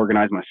 try to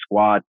reorganize my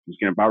squad. I was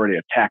going to already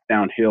attack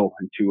downhill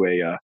into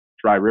a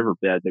dry riverbed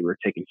that we were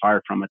taking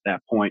fire from at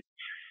that point.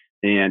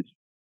 And,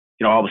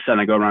 all of a sudden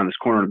I go around this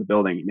corner of the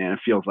building, man, it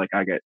feels like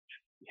I get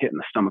hit in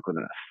the stomach with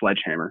a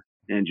sledgehammer,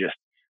 and just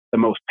the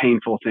most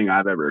painful thing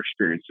I've ever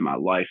experienced in my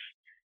life.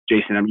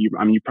 Jason,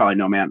 you probably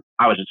know, man,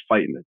 I was just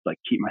fighting to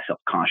keep myself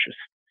conscious.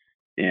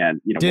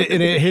 And, and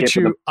it hit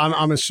you,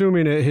 I'm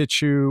assuming it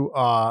hit you.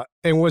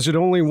 And was it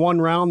only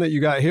one round that you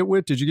got hit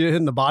with? Did you get hit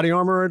in the body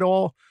armor at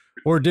all?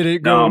 Or did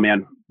it go? No,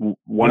 man,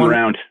 one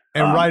round.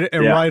 And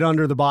right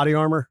under the body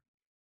armor?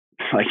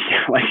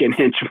 Like an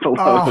inch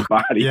below the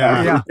body.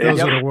 Yeah. Those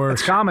are the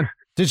worst. It's common.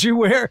 Did you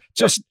wear,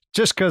 just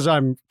because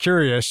I'm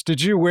curious,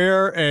 did you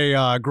wear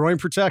a groin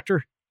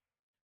protector?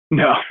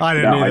 No, I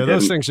didn't either.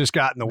 Those things just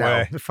got in the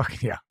way.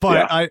 Yeah.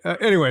 But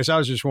anyways, I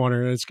was just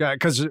wondering.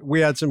 Because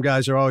we had some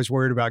guys who are always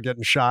worried about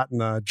getting shot in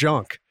the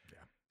junk.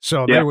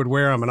 So they would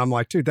wear them, and I'm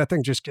like, dude, that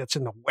thing just gets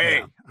in the way.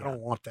 Yeah. I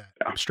don't want that.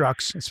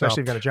 Obstructs, especially if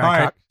you've got a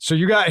giant cock. So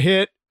you got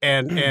hit,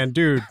 and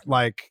dude,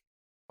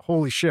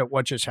 holy shit,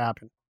 what just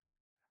happened?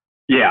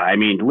 Yeah, I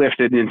mean,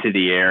 lifted into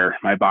the air,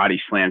 my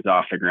body slams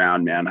off the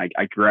ground, man.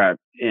 I grab,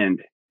 and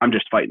I'm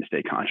just fighting to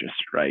stay conscious,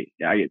 right?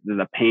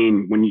 The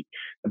pain when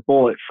the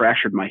bullet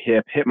fractured my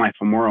hip, hit my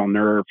femoral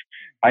nerve.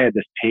 I had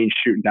this pain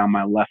shooting down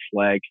my left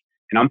leg,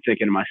 and I'm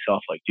thinking to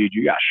myself, dude,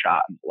 you got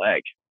shot in the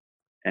leg,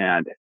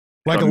 and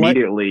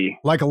immediately,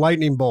 like a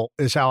lightning bolt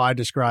is how I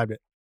described it.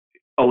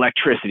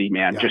 Electricity,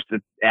 man, just the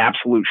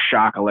absolute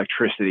shock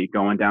electricity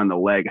going down the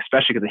leg,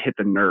 especially because it hit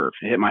the nerve.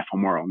 It hit my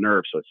femoral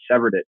nerve, so it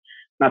severed it.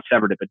 Not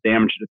severed it, but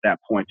damaged it at that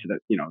point to that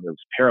it was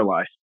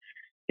paralyzed.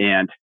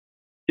 And,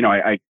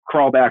 I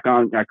crawl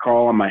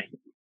on my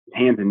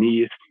hands and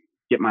knees,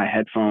 get my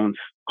headphones,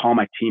 call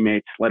my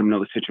teammates, let them know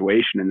the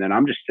situation. And then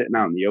I'm just sitting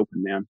out in the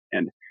open, man.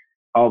 And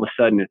all of a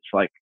sudden it's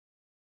like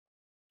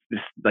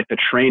the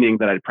training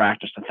that I'd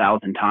practiced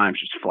 1,000 times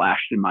just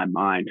flashed in my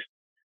mind.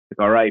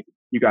 All right,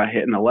 you got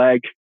hit in the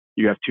leg.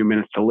 You have 2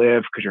 minutes to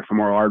live because your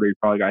femoral artery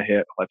probably got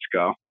hit. Let's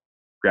go.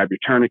 Grab your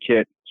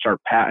tourniquet, start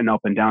patting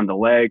up and down the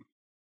leg,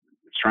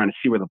 trying to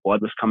see where the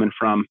blood was coming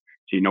from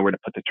so you know where to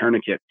put the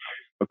tourniquet,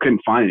 but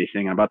couldn't find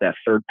anything. And about that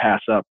third pass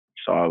up,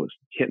 so I was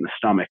hit in the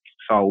stomach,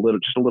 saw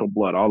just a little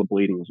blood. All the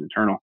bleeding was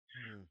internal.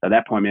 At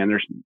that point, man,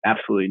 there's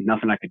absolutely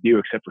nothing I could do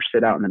except for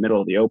sit out in the middle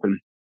of the open.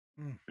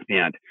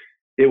 And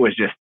it was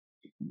just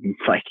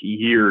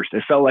years.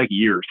 It felt like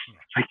years,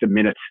 the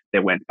minutes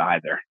that went by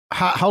there.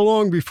 How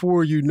long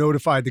before you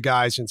notified the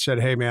guys and said,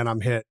 hey man,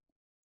 I'm hit?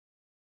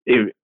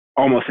 It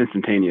almost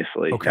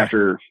instantaneously. Okay.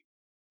 After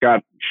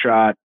got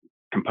shot,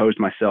 composed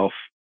myself,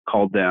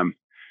 called them,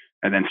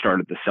 and then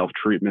started the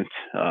self-treatment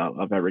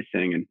of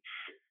everything. And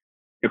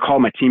I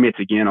called my teammates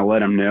again. I let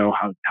them know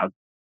how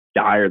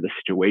dire the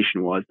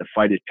situation was. The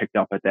fight had picked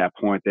up at that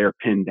point. They're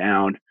pinned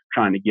down,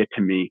 trying to get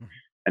to me.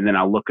 And then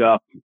I look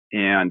up,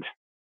 and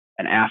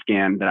an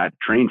Afghan that I'd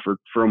trained for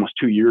almost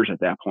 2 years at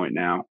that point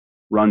now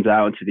runs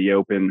out into the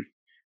open,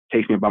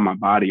 takes me by my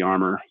body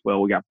armor. Well,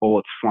 we got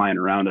bullets flying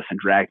around us and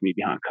drags me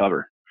behind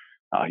cover.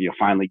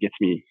 Finally gets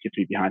me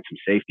behind some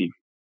safety.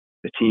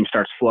 The team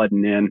starts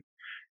flooding in,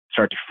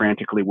 start to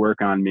frantically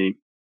work on me.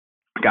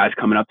 Guys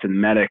coming up to the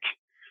medic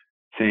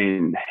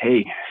saying, hey,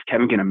 is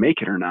Kevin going to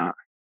make it or not?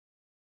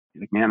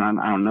 He's like, man,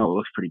 I don't know. It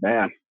looks pretty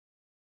bad.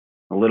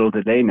 Little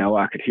did they know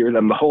I could hear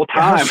them the whole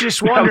time. I was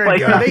just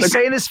wondering, are they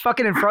saying this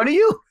fucking in front of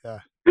you? Yeah.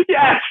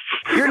 Yes.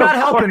 You're not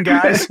helping,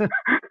 guys.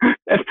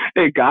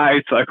 Hey,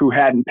 guys who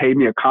hadn't paid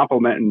me a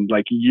compliment in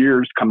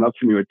years coming up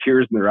to me with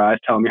tears in their eyes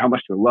telling me how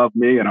much they love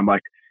me. And I'm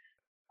like,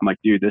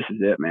 dude, this is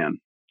it, man.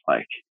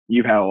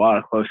 You've had a lot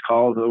of close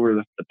calls over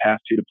the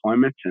past 2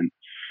 deployments, and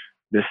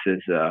this is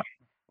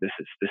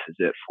is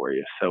it for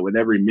you. So with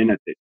every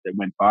minute that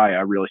went by,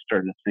 I really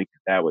started to think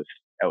that was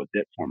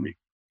it for me.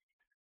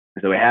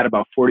 And so I had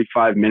about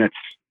 45 minutes,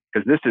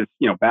 because this is,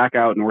 back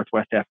out in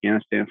northwest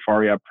Afghanistan,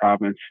 Faryab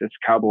province. It's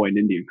cowboy and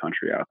Indian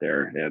country out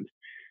there, and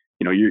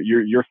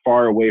you're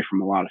far away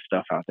from a lot of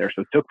stuff out there.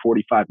 So it took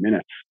 45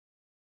 minutes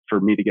for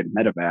me to get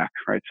medevac,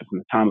 right? So from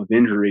the time of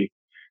injury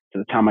to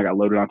the time I got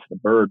loaded onto the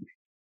bird,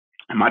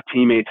 and my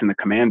teammates in the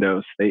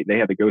commandos, they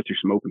had to go through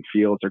some open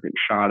fields. They're getting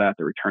shot at.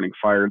 They're returning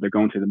fire. They're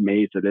going through the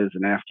maze that is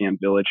an Afghan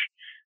village.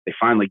 They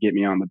finally get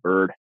me on the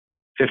bird.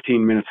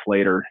 15 minutes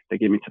later, they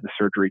get me to the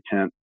surgery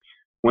tent.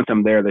 Once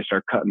I'm there, they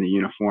start cutting the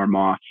uniform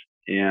off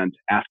and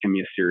asking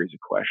me a series of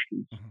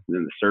questions. And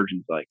then the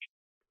surgeon's like,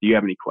 do you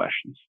have any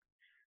questions?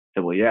 I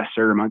said, well, yeah,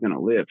 sir. Am I going to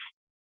live?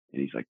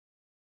 And he's like,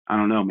 I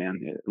don't know, man.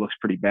 It looks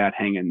pretty bad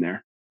hanging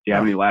there. Do you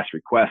have any last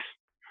requests?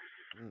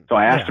 So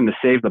I asked him to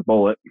save the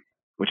bullet,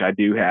 which I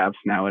do have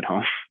now at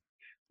home.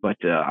 But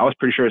I was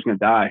pretty sure I was going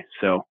to die.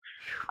 So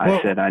I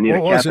said, I need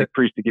a Catholic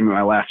priest to give me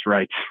my last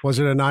rites. Was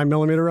it a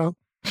 9mm round?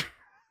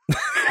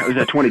 It was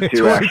a 22.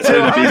 22. I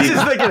was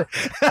just thinking,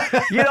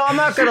 I'm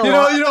not going to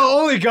lie.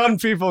 Only gun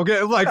people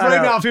get, like,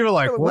 right now, people are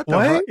like, what?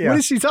 What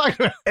is he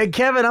talking about? And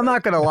Kevin, I'm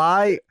not going to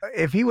lie.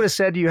 If he would have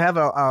said, do you have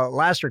a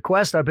last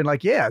request? I've been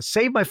like, yeah,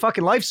 save my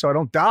fucking life so I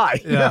don't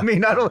die. Yeah. I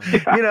mean, I don't,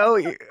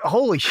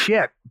 holy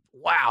shit.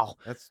 Wow.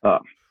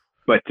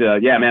 But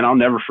yeah, man, I'll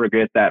never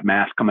forget that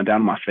mask coming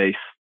down my face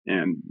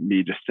and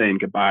me just saying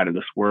goodbye to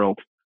this world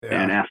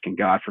and asking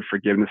God for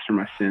forgiveness for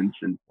my sins.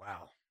 And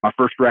my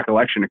first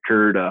recollection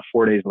occurred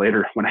 4 days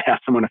later when I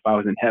asked someone if I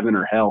was in heaven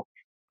or hell.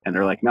 And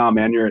they're like, no,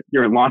 man,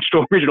 you're in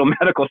Landstuhl Regional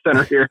Medical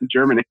Center here in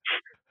Germany.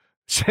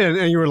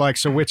 And you were like,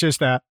 so which is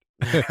that?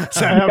 Is that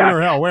heaven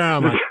or hell? Where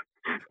am I?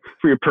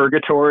 For your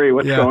purgatory,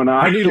 what's going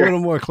on? I need a little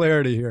more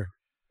clarity here.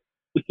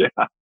 Yeah.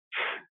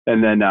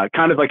 And then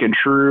kind of like in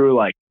true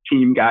like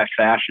team guy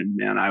fashion,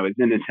 man, I was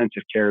in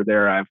intensive care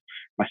there. I have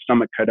my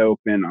stomach cut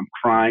open. I'm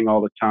crying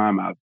all the time.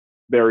 I'm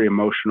very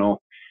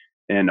emotional.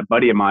 And a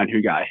buddy of mine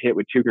who got hit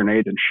with 2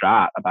 grenades and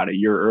shot about a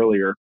year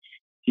earlier,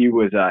 he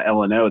was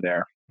L&O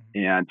there.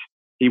 And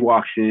he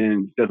walks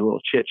in, does a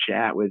little chit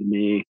chat with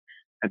me.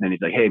 And then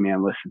he's like, hey,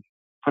 man, listen,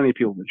 plenty of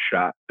people have been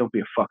shot. Don't be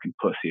a fucking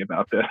pussy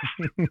about this.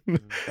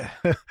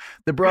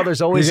 The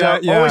brothers always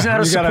know how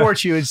to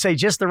support you and say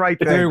just the right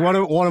thing. Dude,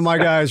 one of my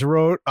guys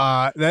wrote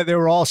that they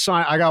were all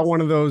signed. I got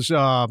one of those.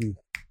 I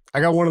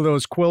got one of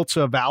those quilts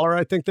of valor.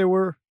 I think they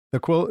were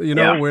the quilt.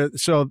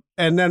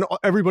 And then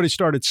everybody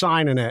started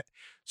signing it.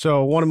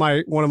 So one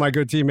of my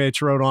good teammates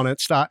wrote on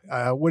it. Stop.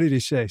 What did he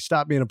say?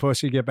 Stop being a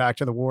pussy. Get back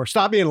to the war.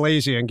 Stop being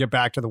lazy and get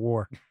back to the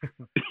war.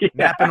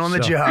 Napping on the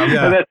job.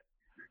 Yeah.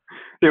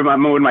 Dude,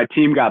 when my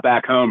team got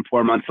back home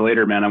 4 months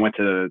later, man, I went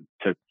to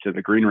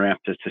the Green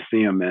Ramp to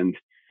see them, and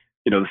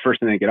the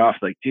first thing they get off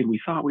is like, dude, we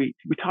thought we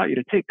taught you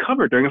to take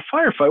cover during a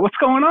firefight. What's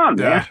going on,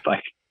 man? Yeah.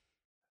 Like,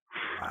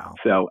 wow.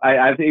 So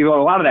I think a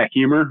lot of that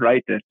humor,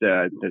 right,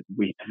 that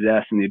we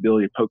possess and the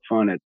ability to poke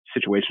fun at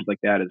situations like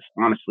that is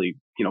honestly,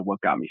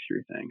 what got me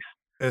through things.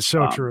 It's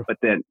so true. But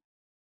then,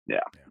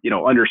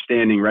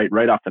 understanding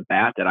right off the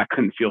bat that I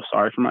couldn't feel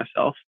sorry for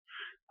myself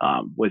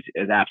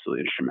is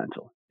absolutely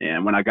instrumental.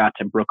 And when I got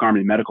to Brooke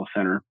Army Medical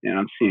Center, and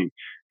I'm seeing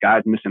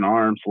guys missing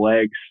arms,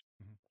 legs,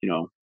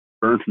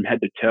 burned from head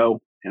to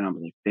toe, and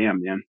I'm like,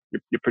 damn, man,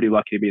 you're pretty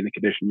lucky to be in the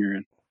condition you're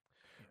in.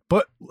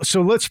 But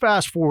so let's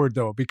fast forward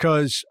though,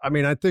 because I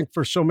mean, I think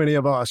for so many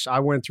of us,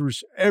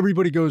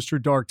 everybody goes through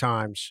dark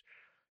times.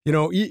 A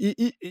lot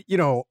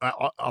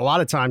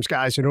of times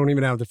guys who don't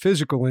even have the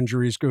physical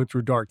injuries go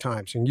through dark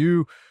times, and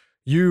you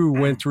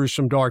went through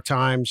some dark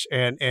times,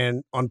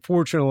 and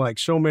unfortunately, like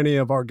so many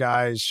of our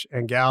guys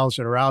and gals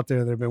that are out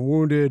there that have been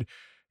wounded,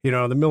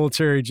 the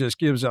military just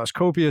gives us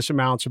copious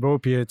amounts of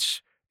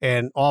opiates,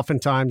 and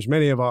oftentimes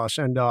many of us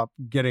end up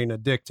getting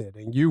addicted.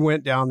 And you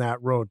went down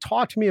that road.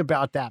 Talk to me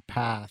about that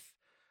path.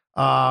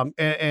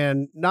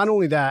 And not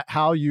only that,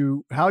 how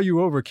you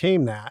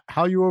overcame that,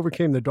 how you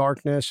overcame the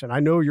darkness. And I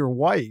know your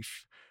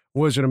wife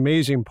was an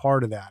amazing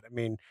part of that. I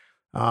mean,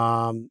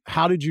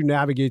 how did you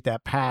navigate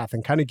that path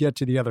and kind of get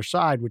to the other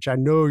side, which I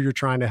know you're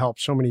trying to help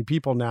so many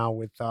people now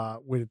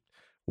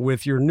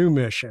with your new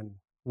mission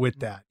with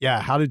that?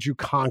 Yeah. How did you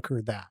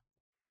conquer that?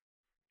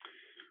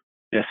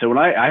 Yeah. So when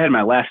I had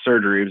my last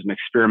surgery, it was an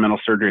experimental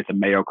surgery at the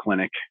Mayo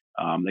Clinic.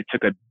 They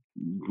took a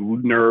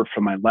nerve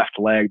from my left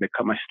leg. They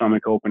cut my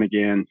stomach open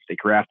again. They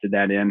grafted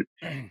that in.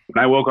 When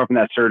I woke up from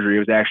that surgery, it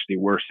was actually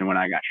worse than when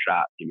I got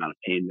shot, the amount of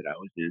pain that I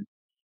was in.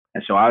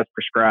 And so I was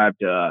prescribed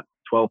 12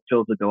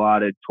 pills of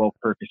Dilaudid, 12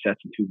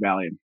 Percocets, and 2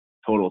 Valium,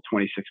 total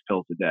 26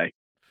 pills a day.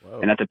 Whoa.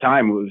 And at the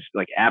time, it was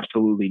like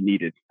absolutely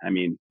needed. I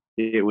mean,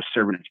 it was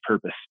serving its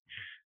purpose.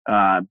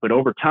 But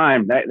over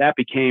time, that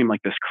became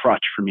like this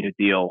crutch for me to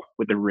deal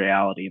with the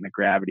reality and the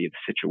gravity of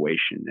the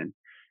situation. And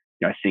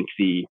I think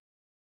the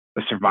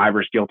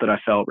survivor's guilt that I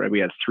felt, right? We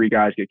had 3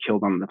 guys get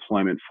killed on the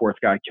deployment. 4th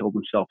guy killed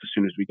himself as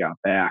soon as we got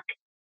back.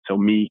 So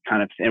me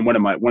kind of, and one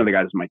of the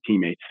guys was my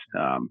teammates,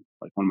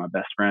 like one of my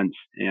best friends,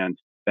 and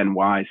Ben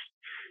Wise,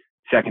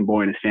 second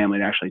boy in his family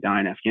to actually die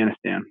in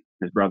Afghanistan.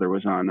 His brother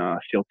was on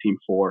SEAL Team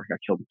 4, got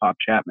killed in Pop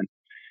Chapman.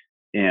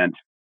 And,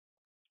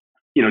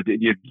 you know,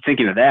 you're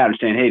thinking of that and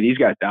saying, hey, these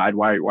guys died.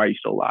 Why are you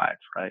still alive,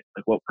 right?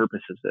 Like, what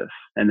purpose is this?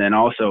 And then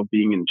also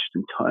being in just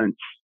intense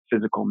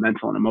physical,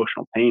 mental, and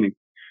emotional pain and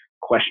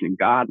questioning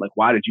God, like,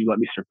 why did you let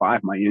me survive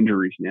my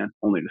injuries, man,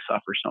 only to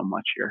suffer so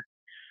much here?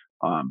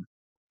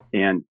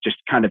 And just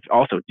kind of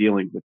also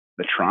dealing with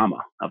the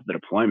trauma of the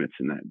deployments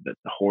and the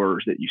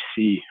horrors that you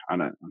see on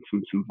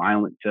some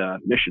violent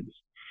missions.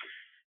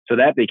 So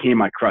that became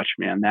my crutch,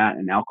 man, that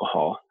and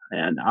alcohol.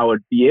 And I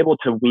would be able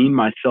to wean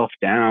myself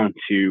down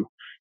to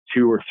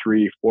 2 or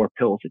 3, 4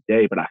 pills a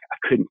day, but I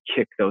couldn't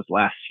kick those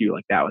last few.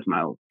 Like, that was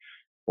my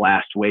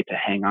last way to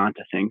hang on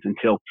to things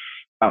until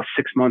about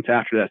 6 months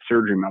after that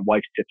surgery. My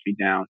wife sits me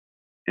down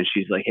and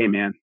she's like, hey,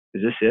 man,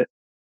 is this it?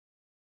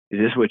 Is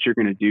this what you're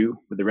going to do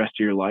with the rest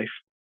of your life?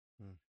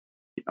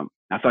 You know,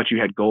 I thought you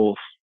had goals.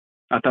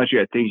 I thought you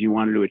had things you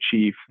wanted to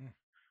achieve.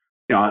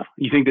 You know,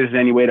 you think this is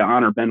any way to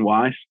honor Ben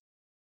Wise?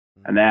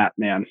 And that,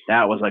 man,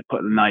 that was like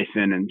putting a knife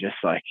in and just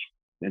like,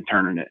 and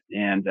turning it.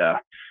 And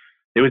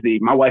it was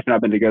my wife and I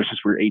have been together since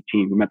we were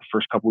 18. We met the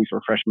first couple weeks of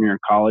our freshman year in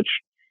college.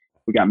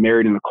 We got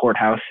married in the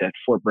courthouse at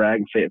Fort Bragg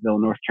in Fayetteville,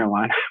 North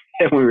Carolina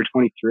when we were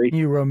 23.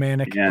 You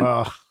romantic. And,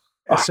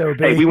 SOB.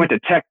 hey, we went to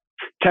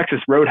Texas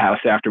Roadhouse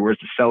afterwards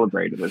to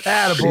celebrate. It was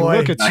attaboy.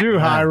 Look at you,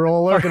 high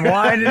roller. Fucking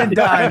whining and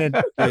dining.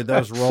 Dude,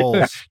 those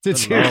rolls.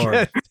 Did you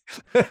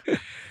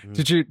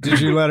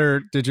let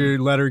her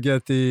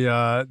get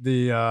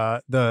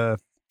the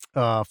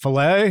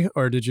fillet,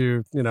 or did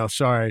you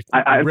sorry?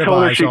 I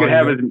told her she could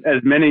have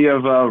as many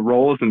of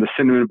rolls and the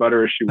cinnamon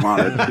butter as she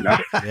wanted. You know?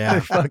 Yeah.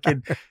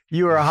 Fucking,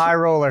 you were a high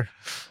roller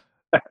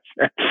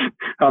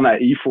on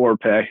that E4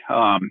 pay.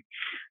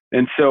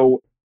 And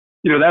so,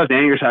 you know, that was the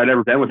angriest I'd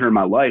ever been with her in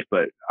my life,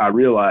 but I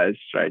realized,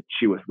 right,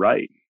 she was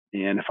right.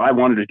 And if I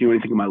wanted to do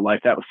anything in my life,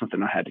 that was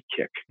something I had to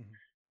kick.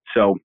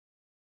 So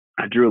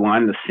I drew a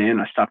line in the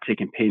sand. I stopped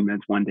taking pain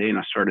meds one day and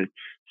I started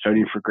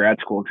studying for grad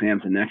school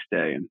exams the next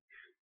day. And,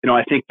 you know,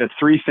 I think the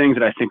 3 things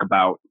that I think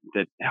about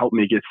that helped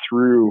me get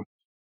through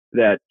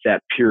that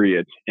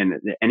period, and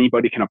that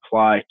anybody can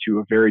apply to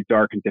a very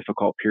dark and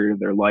difficult period of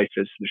their life,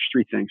 is there's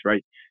 3 things,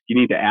 right? You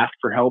need to ask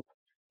for help,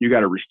 you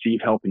got to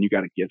receive help, and you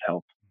got to give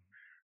help.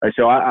 Right.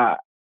 So I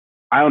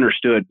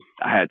understood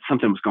I had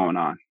something was going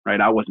on, right?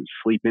 I wasn't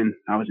sleeping.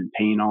 I was in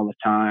pain all the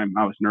time.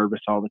 I was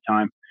nervous all the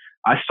time.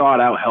 I sought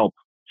out help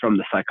from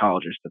the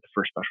psychologist at the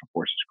 1st Special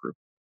Forces Group.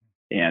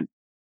 And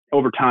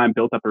over time,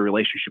 built up a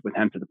relationship with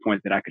him to the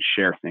point that I could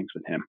share things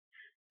with him.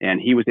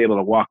 And he was able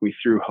to walk me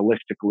through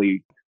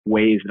holistically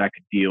ways that I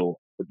could deal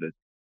with the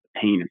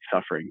pain and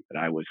suffering that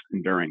I was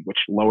enduring, which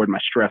lowered my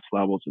stress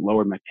levels, and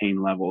lowered my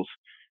pain levels,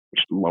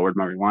 which lowered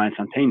my reliance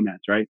on pain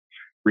meds, right?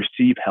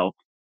 Receive help.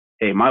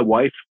 Hey, my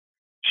wife,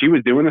 she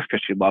was doing this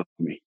because she loved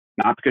me,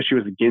 not because she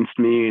was against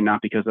me,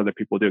 not because other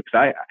people do.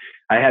 Because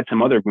I had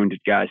some other wounded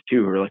guys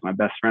too, who are like my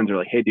best friends, are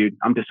like, hey, dude,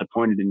 I'm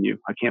disappointed in you.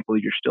 I can't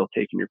believe you're still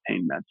taking your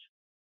pain meds.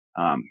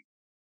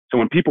 So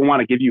when people want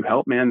to give you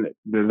help, man,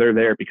 they're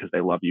there because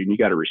they love you, and you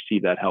got to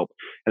receive that help.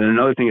 And then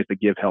another thing is to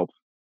give help.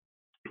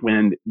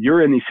 When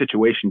you're in these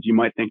situations, you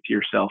might think to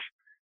yourself,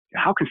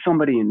 how can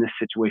somebody in this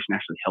situation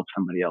actually help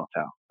somebody else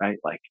out, right?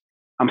 Like,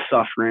 I'm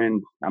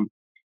suffering, I'm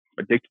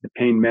addicted to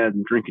pain meds,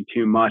 I'm drinking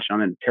too much,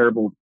 I'm in a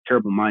terrible,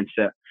 terrible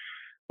mindset.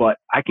 But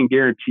I can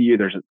guarantee you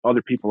there's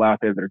other people out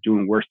there that are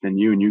doing worse than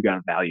you, and you got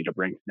a value to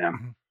bring to them.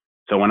 Mm-hmm.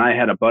 So when I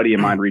had a buddy of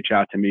mine reach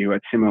out to me who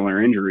had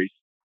similar injuries,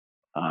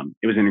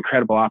 it was an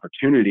incredible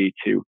opportunity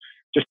to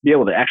just be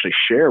able to actually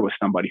share with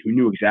somebody who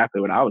knew exactly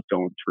what I was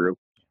going through.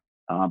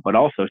 But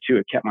also, too,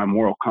 it kept my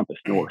moral compass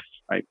north,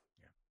 right?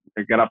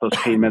 I got off those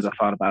pain meds. I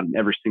thought about him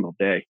every single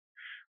day.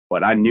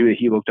 But I knew that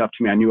he looked up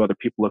to me. I knew other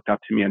people looked up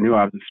to me. I knew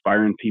I was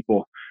inspiring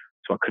people,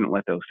 so I couldn't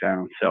let those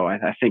down. So I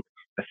think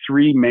the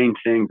 3 main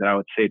things that I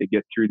would say to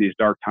get through these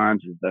dark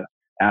times is the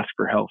ask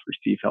for help,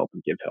 receive help,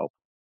 and give help.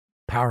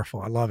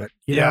 Powerful. I love it.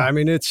 Yeah, I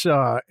mean, it's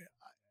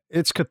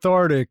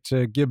cathartic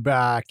to give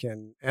back.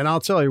 And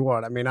I'll tell you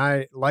what, I mean,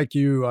 I've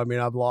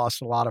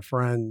lost a lot of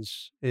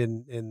friends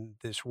in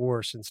this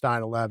war since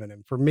 9/11.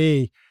 And for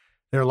me,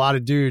 there are a lot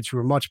of dudes who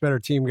are much better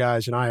team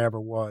guys than I ever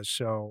was.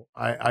 So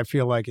I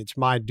feel like it's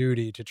my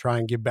duty to try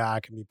and give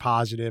back and be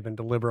positive and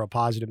deliver a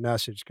positive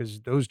message,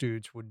 because those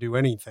dudes would do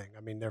anything.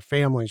 I mean, their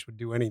families would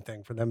do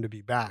anything for them to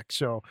be back.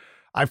 So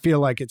I feel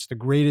like it's the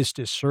greatest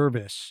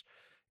disservice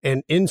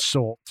and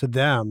insult to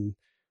them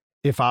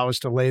if I was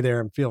to lay there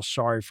and feel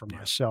sorry for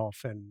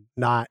myself and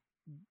not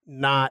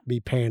be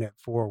paying it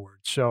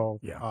forward. So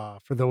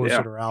for those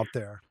that are out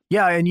there.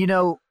 Yeah. And,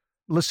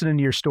 listening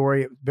to your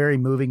story, very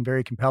moving,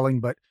 very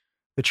compelling, but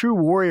the true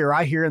warrior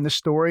I hear in this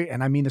story,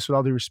 and I mean this with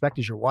all due respect,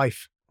 is your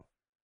wife.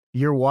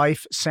 Your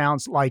wife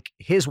sounds like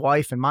his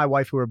wife and my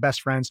wife, who are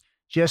best friends,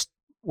 just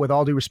with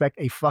all due respect,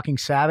 a fucking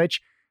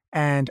savage.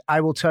 And I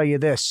will tell you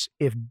this,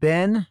 if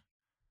Ben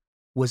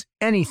was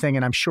anything,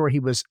 and I'm sure he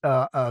was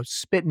a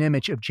spitting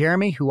image of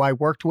Jeremy, who I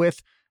worked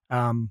with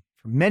for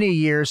many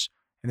years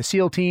in the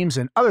SEAL teams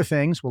and other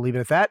things, we'll leave it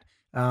at that.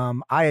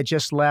 I had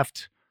just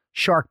left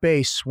Shark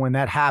Base when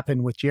that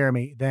happened with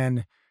Jeremy.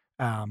 Then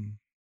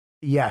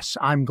yes,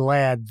 I'm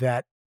glad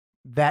that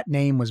that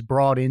name was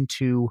brought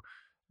into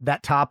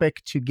that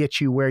topic to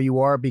get you where you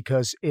are,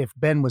 because if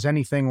Ben was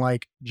anything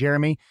like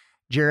Jeremy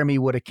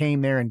would have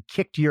came there and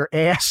kicked your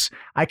ass.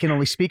 I can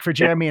only speak for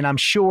Jeremy, and I'm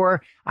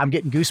sure I'm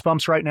getting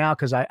goosebumps right now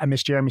because I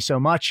miss Jeremy so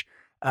much.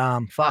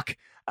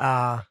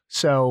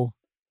 So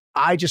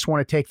I just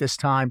want to take this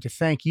time to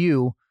thank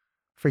you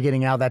for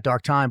getting out of that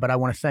dark time, but I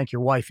want to thank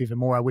your wife even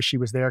more. I wish she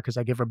was there because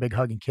I give her a big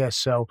hug and kiss.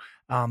 So,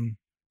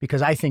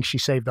 because I think she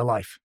saved a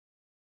life.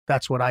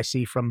 That's what I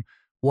see from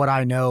what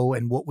I know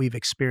and what we've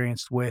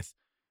experienced with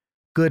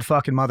good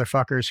fucking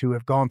motherfuckers who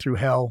have gone through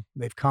hell.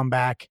 They've come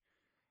back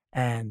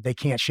and they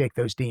can't shake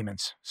those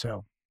demons.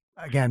 So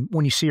again,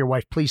 when you see your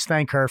wife, please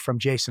thank her from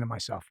Jason and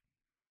myself.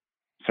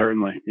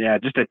 Certainly. Yeah.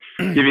 Just to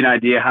give you an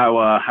idea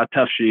how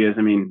tough she is.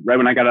 I mean, right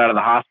when I got out of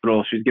the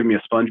hospital, she was giving me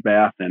a sponge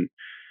bath, and,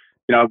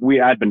 you know,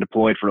 I'd been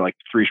deployed for like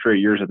 3 straight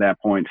years at that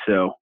point.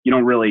 So you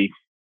don't really,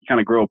 you kind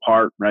of grow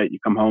apart, right? You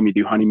come home, you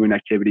do honeymoon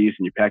activities,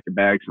 and you pack your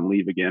bags and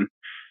leave again.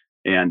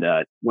 And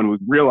when we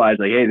realized,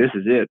 like, hey, this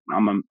is it,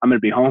 I'm going to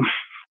be home.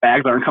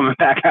 Bags aren't coming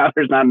back out.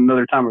 There's not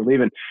another time we're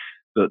leaving.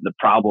 The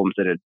problems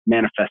that had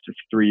manifested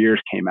for 3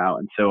 years came out.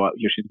 And so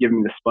she's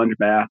giving me the sponge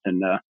bath,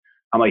 and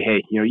I'm like,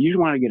 hey, you know, you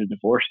want to get a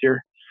divorce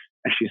here?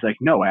 And she's like,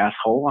 no,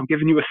 asshole, I'm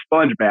giving you a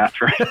sponge bath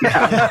right now.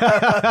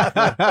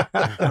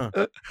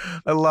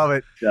 I love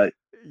it.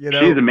 You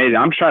know, she's amazing.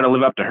 I'm trying to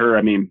live up to her.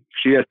 I mean,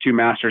 she has 2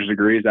 master's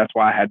degrees. That's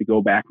why I had to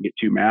go back and get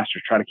 2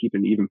 masters, try to keep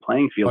an even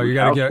playing field. Oh, you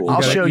got to get.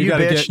 I'll show you,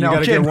 bitch. You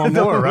got to get one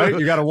more, right?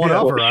 You got to one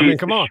over. I mean,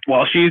 come on.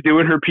 Well, she's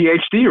doing her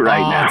PhD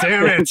right now.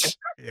 Damn it!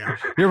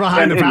 You're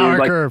behind the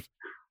power curve.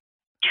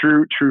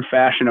 True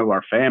fashion of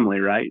our family,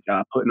 right?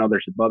 Putting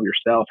others above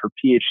yourself. Her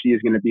PhD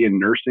is going to be in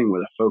nursing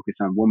with a focus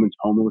on women's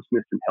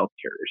homelessness and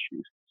healthcare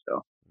issues.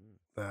 So,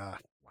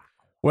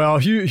 well,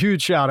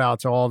 huge shout out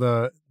to all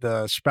the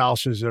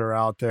spouses that are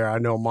out there. I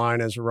know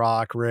mine is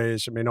Rock,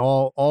 Ray's. I mean,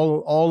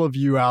 all of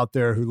you out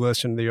there who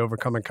listen to the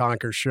Overcome and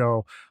Conquer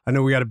show. I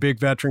know we got a big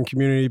veteran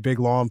community, big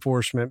law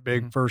enforcement,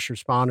 big first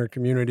responder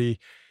community.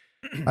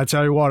 I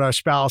tell you what, our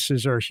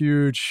spouses are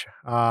huge.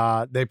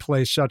 They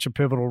play such a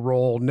pivotal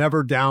role.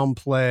 Never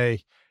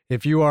downplay.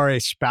 If you are a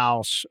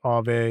spouse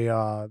of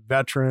a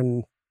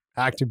veteran,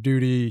 active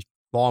duty,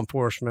 law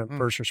enforcement,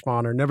 first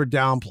responder, never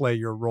downplay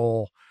your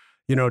role.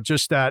 You know,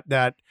 just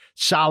that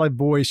solid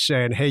voice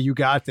saying, hey, you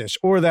got this.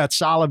 Or that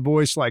solid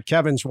voice like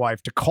Kevin's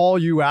wife to call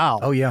you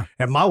out. Oh, yeah.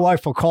 And my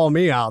wife will call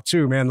me out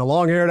too, man. The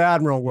long-haired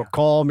admiral will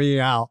call me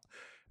out.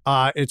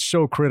 It's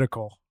so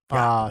critical. Dude,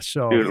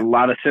 a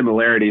lot of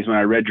similarities. When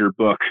I read your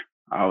book,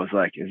 I was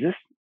like, is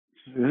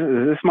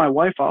this my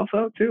wife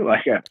also too?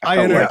 Like,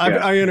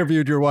 I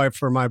interviewed your wife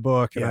for my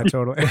book, and I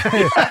totally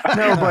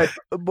no,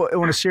 but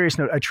on a serious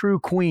note, a true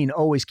queen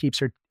always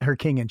keeps her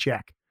king in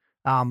check.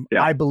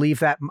 I believe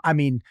that. I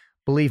mean,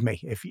 believe me,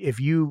 if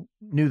you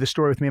knew the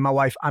story with me and my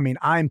wife, I mean,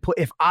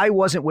 if I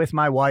wasn't with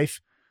my wife,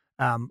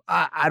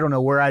 I don't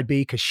know where I'd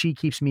be, because she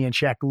keeps me in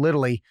check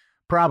literally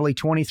probably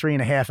 23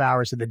 and a half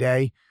hours of the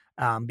day.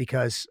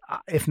 Because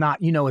if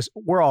not, you know,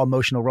 we're all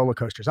emotional roller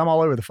coasters. I'm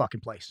all over the fucking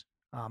place.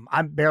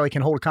 I barely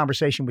can hold a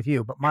conversation with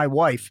you, but my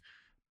wife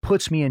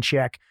puts me in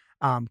check,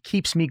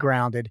 keeps me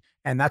grounded.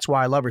 And that's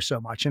why I love her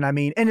so much. And I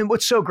mean, and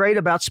what's so great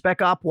about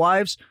Spec Op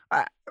wives,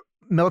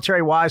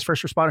 military wives,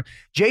 first responder,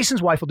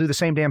 Jason's wife will do the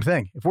same damn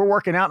thing. If we're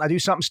working out and I do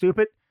something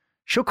stupid,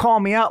 she'll call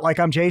me out like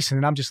I'm Jason.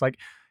 And I'm just like,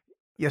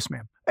 yes,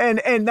 ma'am.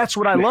 And that's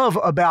what I love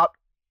about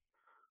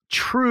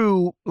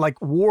true like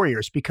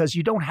warriors, because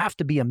you don't have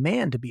to be a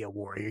man to be a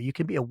warrior. You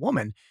can be a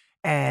woman,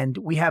 and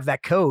we have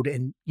that code.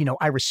 And, you know,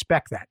 I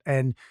respect that.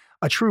 And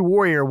a true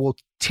warrior will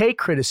take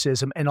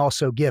criticism and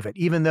also give it.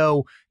 Even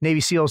though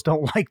Navy SEALs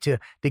don't like to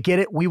get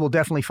it, we will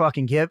definitely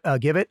fucking give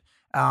it.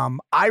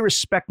 I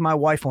respect my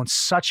wife on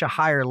such a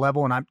higher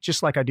level, and I'm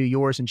just like I do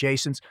yours and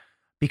Jason's,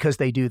 because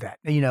they do that.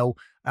 You know,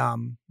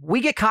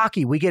 we get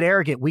cocky, we get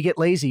arrogant, we get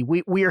lazy.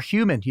 We are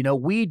human. You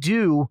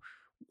know,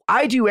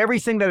 I do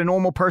everything that a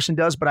normal person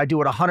does, but I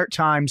do it 100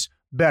 times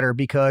better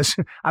because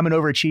I'm an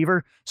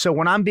overachiever. So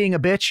when I'm being a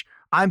bitch,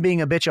 I'm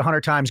being a bitch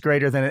 100 times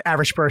greater than an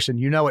average person.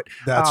 You know it.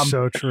 That's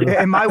so true.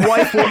 And my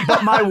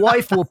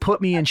wife will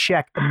put me in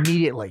check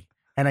immediately.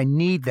 And I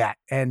need that.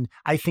 And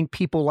I think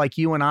people like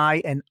you and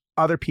I and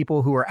other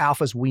people who are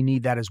alphas, we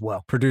need that as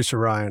well. Producer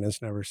Ryan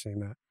has never seen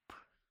that.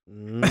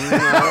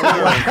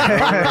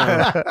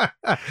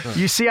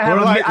 You see, we're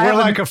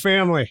like a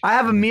family. I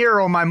have a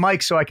mirror on my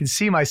mic so I can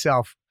see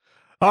myself.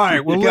 All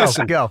right. Well,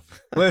 go.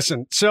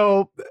 Listen.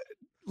 So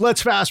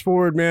let's fast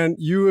forward, man.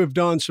 You have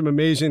done some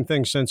amazing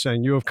things since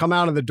then. You have come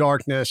out of the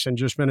darkness and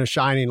just been a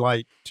shining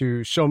light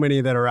to so many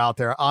that are out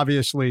there.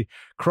 Obviously,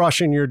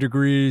 crushing your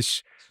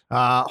degrees,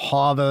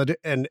 Harvard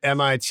and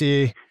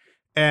MIT.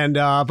 And,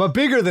 but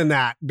bigger than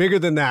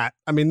that,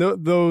 I mean,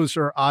 those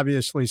are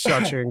obviously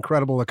such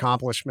incredible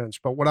accomplishments.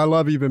 But what I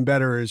love even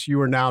better is you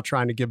are now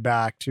trying to give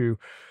back to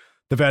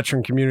the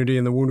veteran community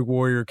and the wounded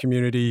warrior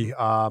community.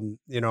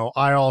 You know,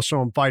 I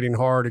also am fighting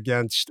hard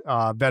against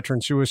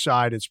veteran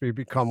suicide. It's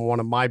become one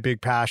of my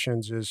big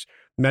passions is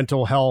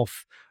mental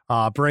health,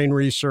 brain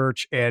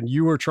research, and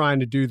you were trying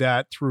to do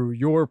that through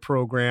your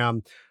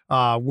program,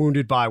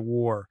 Wounded by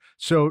War.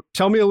 So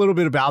tell me a little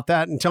bit about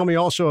that, and tell me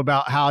also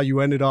about how you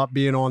ended up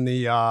being on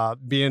the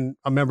being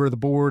a member of the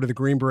board of the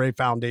Green Beret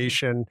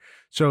Foundation.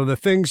 So the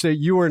things that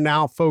you are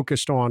now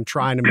focused on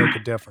trying to make a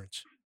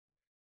difference.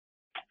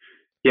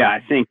 Yeah, I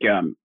think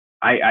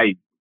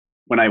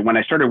when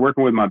I started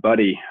working with my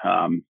buddy,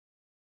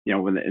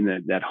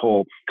 that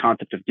whole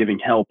concept of giving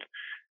help,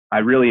 I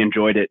really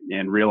enjoyed it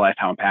and realized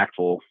how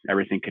impactful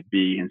everything could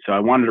be. And so I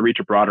wanted to reach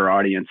a broader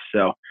audience.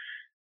 So,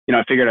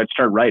 I figured I'd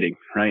start writing,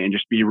 right, and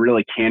just be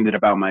really candid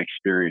about my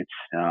experience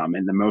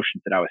and the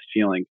emotions that I was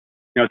feeling.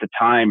 At the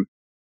time,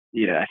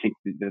 I think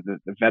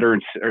the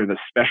veterans or the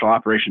special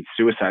operations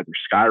suicides were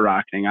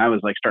skyrocketing. I was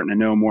like starting to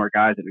know more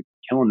guys that are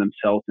killing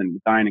themselves and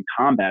dying in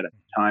combat at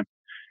the time.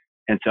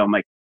 And so I'm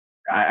like,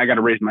 I got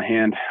to raise my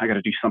hand. I got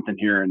to do something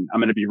here. And I'm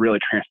going to be really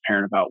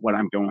transparent about what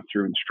I'm going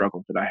through and the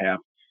struggles that I have.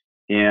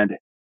 And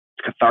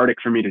it's cathartic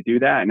for me to do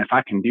that. And if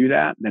I can do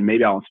that, then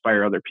maybe I'll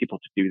inspire other people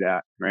to do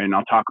that. Right. And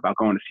I'll talk about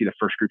going to see the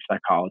first group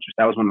psychologist.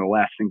 That was one of the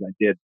last things I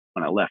did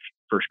when I left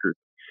first group.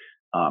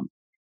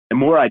 The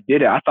more I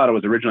did it, I thought it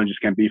was originally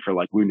just going to be for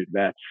like wounded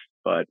vets,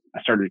 but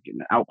I started getting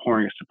an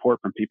outpouring of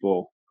support from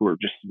people who were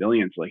just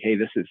civilians. Like, hey,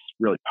 this is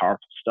really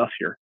powerful stuff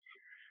here.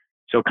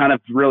 So kind of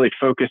really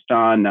focused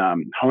on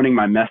honing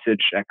my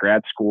message at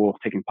grad school,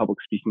 taking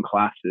public speaking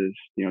classes,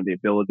 the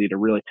ability to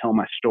really tell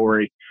my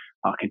story,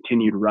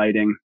 continued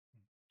writing,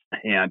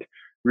 and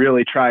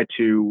really try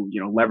to,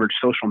 leverage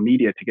social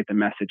media to get the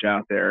message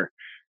out there,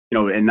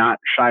 and not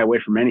shy away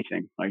from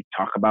anything. Like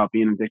talk about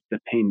being addicted to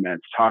pain meds,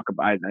 I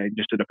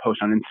just did a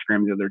post on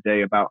Instagram the other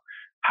day about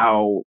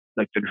how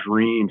like the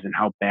dreams and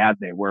how bad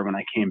they were when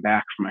I came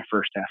back from my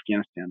first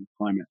Afghanistan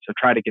deployment. So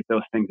try to get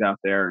those things out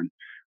there and,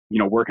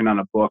 working on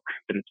a book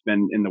that it's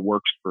been in the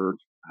works for,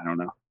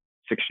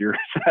 6 years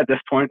at this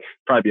point,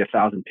 probably be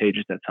 1,000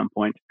 pages at some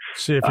point.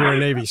 See, if you're a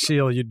Navy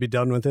SEAL, you'd be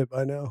done with it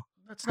by now.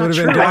 That's not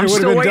true. I'm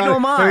still waiting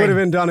on mine. It would have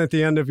been done at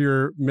the end of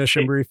your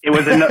mission brief. It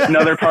was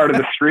another part of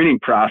the screening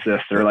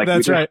process. They're like,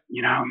 that's right.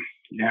 You're not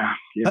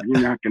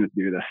going to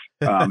do this.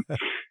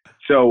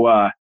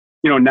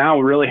 Now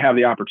really have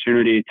the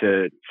opportunity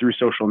to, through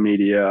social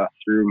media,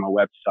 through my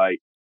website,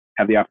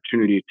 have the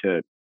opportunity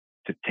to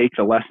take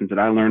the lessons that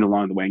I learned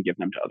along the way and give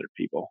them to other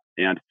people.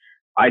 And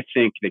I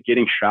think that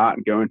getting shot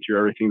and going through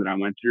everything that I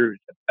went through is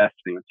the best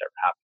thing that's ever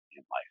happened to me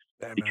in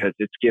life, because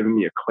it's given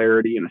me a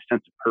clarity and a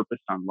sense of purpose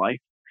on life.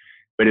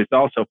 But it's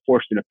also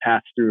forced me to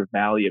pass through a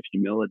valley of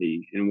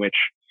humility in which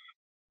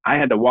I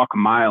had to walk a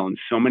mile in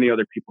so many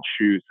other people's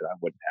shoes that I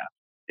wouldn't have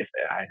if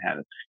I had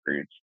this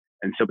experience.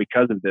 And so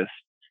because of this,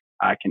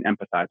 I can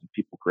empathize with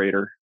people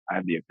greater. I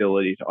have the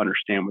ability to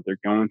understand what they're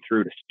going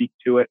through, to speak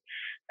to it,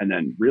 and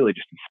then really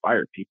just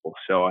inspire people.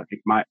 So I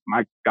think my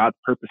God's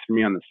purpose for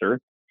me on this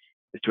earth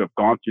is to have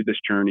gone through this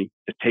journey,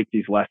 to take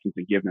these lessons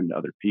and give them to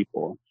other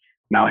people.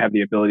 Now I have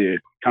the ability to,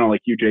 kind of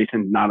like you,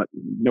 Jason,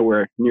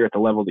 nowhere near at the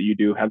level that you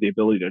do, have the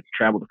ability to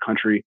travel the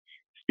country,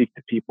 speak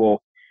to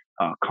people,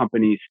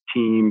 companies,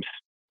 teams,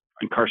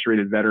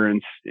 incarcerated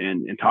veterans,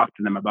 and talk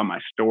to them about my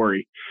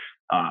story.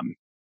 And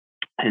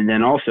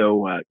then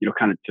also,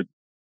 kind of to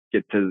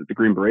get to the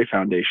Green Beret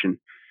Foundation.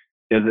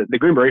 The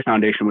Green Beret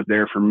Foundation was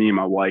there for me and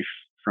my wife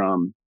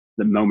from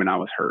the moment I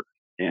was hurt,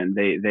 and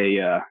they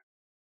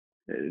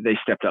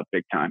stepped up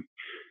big time.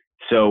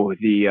 So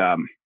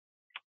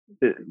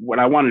what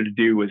I wanted to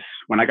do was,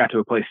 when I got to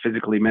a place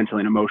physically,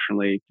 mentally, and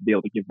emotionally to be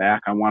able to give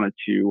back, I wanted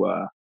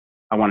to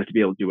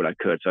be able to do what I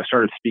could. So I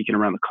started speaking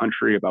around the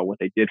country about what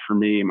they did for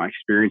me, my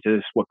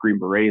experiences, what Green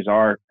Berets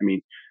are. I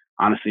mean,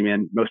 honestly,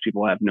 man, most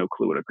people have no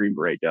clue what a Green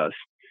Beret does.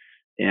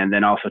 And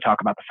then also talk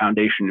about the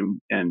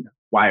foundation and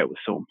why it was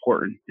so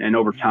important. And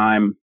over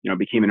time,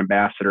 became an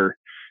ambassador,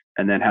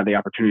 and then had the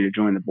opportunity to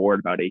join the board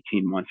about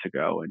 18 months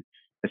ago. And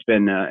it's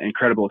been an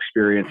incredible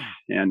experience.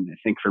 And I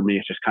think for me,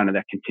 it's just kind of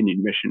that continued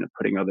mission of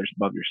putting others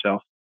above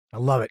yourself. I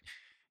love it.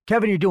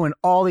 Kevin, you're doing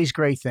all these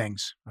great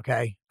things.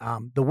 Okay.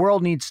 The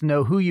world needs to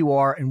know who you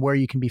are and where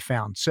you can be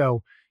found.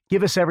 So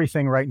give us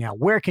everything right now.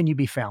 Where can you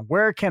be found?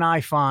 Where can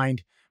I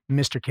find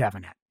Mr.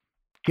 Kevin at?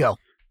 Go.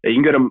 You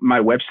can go to my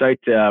website,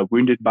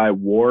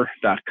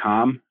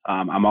 woundedbywar.com.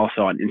 I'm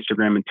also on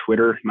Instagram and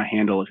Twitter. My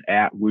handle is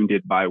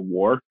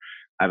 @woundedbywar.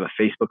 I have a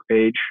Facebook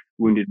page,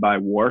 Wounded by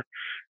War.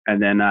 And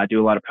then I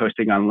do a lot of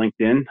posting on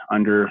LinkedIn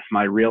under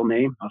my real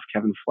name of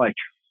Kevin Fleich.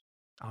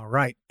 All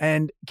right.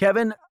 And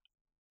Kevin,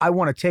 I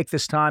want to take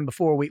this time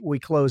before we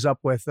close up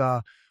with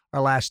our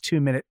last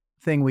 2-minute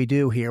thing we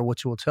do here,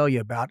 which we'll tell you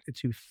about,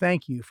 to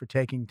thank you for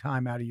taking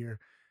time out of your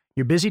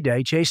busy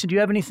day. Jason, do you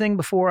have anything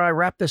before I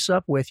wrap this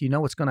up with?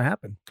 What's going to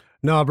happen?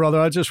 No, brother.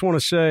 I just want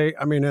to say,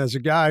 as a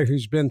guy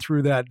who's been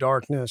through that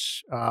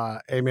darkness,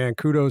 hey man,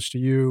 kudos to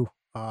you.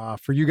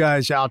 For you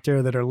guys out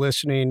there that are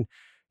listening,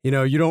 you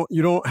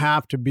don't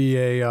have to be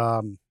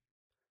a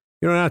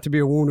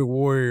wounded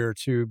warrior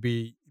to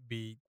be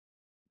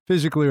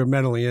physically or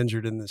mentally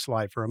injured in this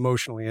life, or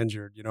emotionally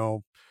injured. A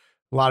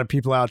lot of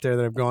people out there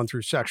that have gone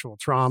through sexual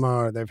trauma,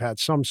 or they've had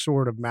some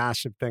sort of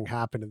massive thing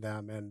happen to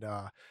them. And,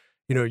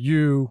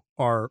 you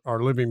are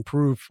living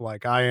proof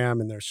like I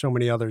am, and there's so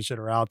many others that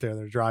are out there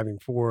that are driving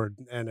forward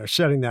and they're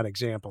setting that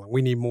example, and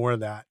we need more of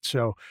that.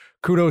 So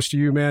kudos to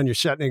you, man. You're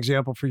setting an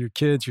example for your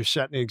kids. You're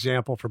setting an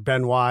example for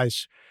Ben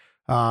Wise,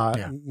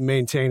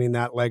 maintaining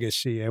that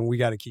legacy, and we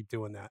got to keep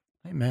doing that.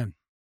 Amen.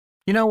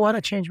 You know what? I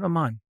changed my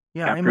mind.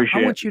 Yeah, I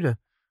want you to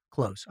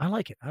close. I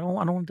like it. I don't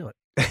want to do it.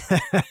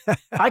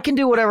 I can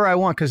do whatever I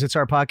want because it's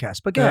our podcast.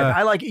 But good.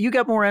 I like it. You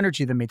got more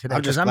energy than me today.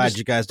 I'm just glad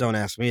you guys don't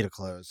ask me to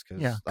close.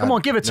 Yeah. Come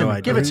on, give it to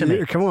me. Give it to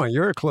me. Come on,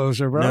 you're a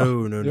closer, bro.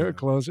 No. You're a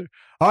closer.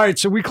 All right,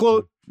 so we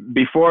close.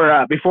 Before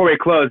we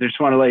close, I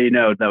just want to let you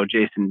know, though,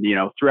 Jason,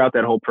 throughout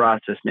that whole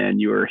process, man,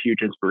 you were a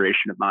huge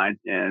inspiration of mine.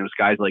 And it was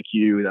guys like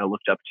you that I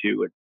looked up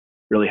to and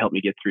really helped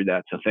me get through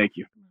that. So thank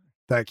you.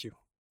 Thank you.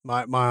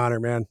 My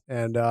honor, man.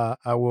 And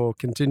I will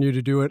continue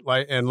to do it.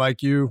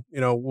 Like you,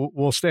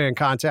 we'll stay in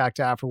contact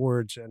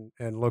afterwards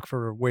and look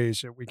for ways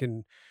that we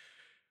can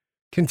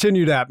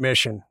continue that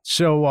mission.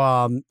 So,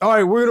 all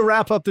right, we're going to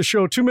wrap up the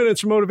show. 2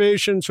 minutes of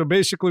motivation. So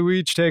basically we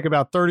each take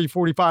about 30,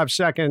 45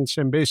 seconds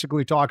and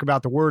basically talk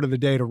about the word of the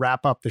day to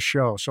wrap up the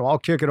show. So I'll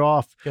kick it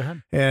off. Go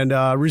ahead.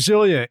 And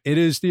resilient, it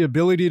is the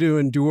ability to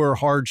endure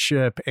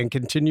hardship and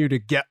continue to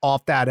get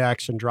off that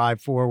X and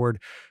drive forward.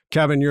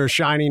 Kevin, you're a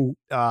shining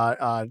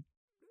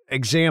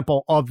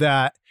example of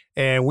that,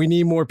 and we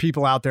need more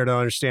people out there to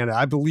understand it.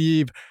 I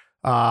believe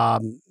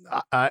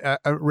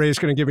Ray's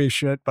going to give me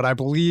shit, but I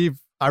believe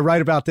I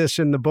write about this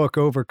in the book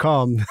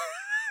Overcome.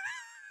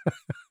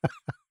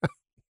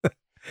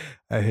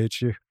 I hate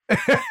you.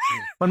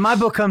 When my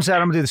book comes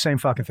out, I'm gonna do the same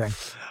fucking thing.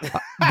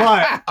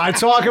 But I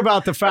talk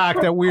about the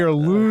fact that we are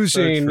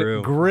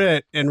losing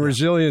grit and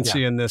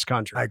resiliency in this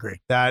country. I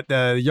agree that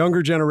the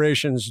younger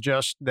generations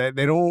they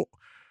don't.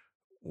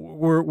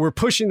 We're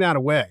pushing that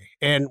away,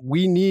 and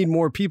we need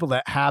more people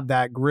that have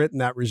that grit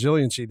and that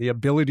resiliency, the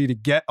ability to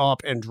get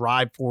up and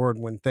drive forward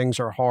when things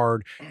are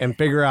hard and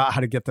figure out how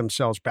to get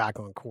themselves back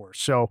on course.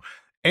 So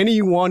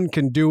anyone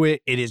can do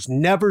it. It is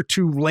never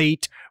too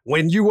late.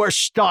 When you are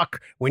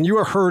stuck, when you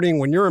are hurting,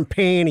 when you're in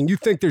pain and you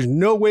think there's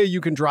no way you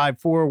can drive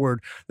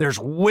forward, there's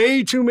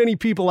way too many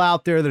people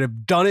out there that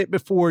have done it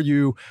before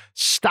you.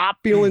 Stop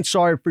feeling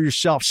sorry for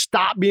yourself.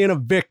 Stop being a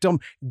victim.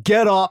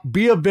 Get up,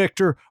 be a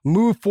victor,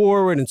 move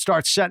forward, and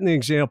start setting the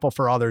example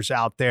for others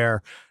out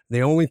there. The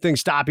only thing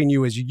stopping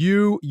you is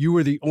you. You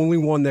are the only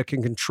one that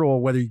can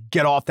control whether you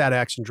get off that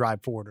X and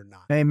drive forward or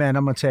not. Amen.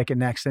 I'm going to take it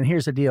next. And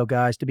here's the deal,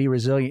 guys. To be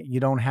resilient, you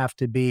don't have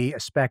to be a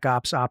spec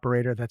ops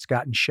operator that's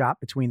gotten shot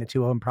between the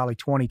two of them probably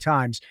 20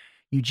 times.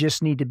 You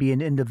just need to be an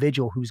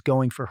individual who's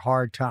going for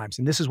hard times.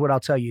 And this is what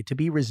I'll tell you. To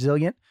be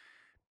resilient,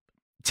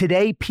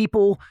 today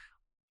people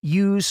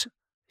use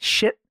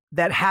shit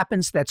that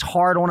happens that's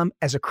hard on them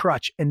as a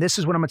crutch. And this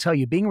is what I'm going to tell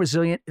you. Being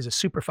resilient is a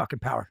super fucking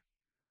power.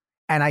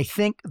 And I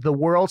think the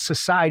world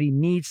society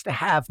needs to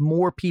have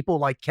more people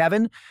like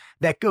Kevin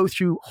that go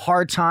through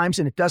hard times,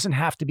 and it doesn't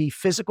have to be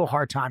physical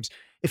hard times.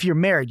 If you're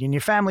married, in your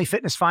family,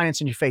 fitness,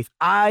 finance, and your faith,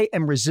 I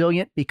am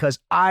resilient because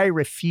I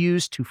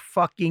refuse to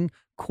fucking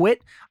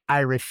quit. I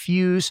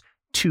refuse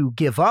to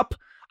give up.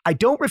 I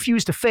don't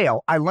refuse to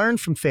fail. I learn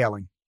from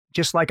failing,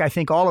 just like I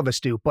think all of us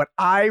do, but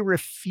I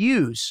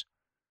refuse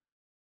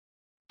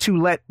to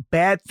let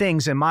bad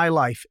things in my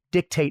life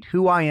dictate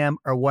who I am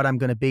or what I'm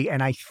going to be.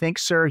 And I think,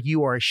 sir,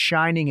 you are a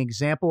shining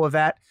example of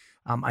that.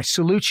 I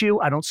salute you.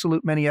 I don't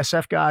salute many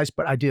SF guys,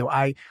 but I do.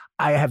 I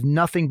have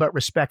nothing but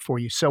respect for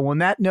you. So on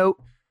that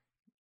note,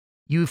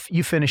 you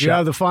finish up. You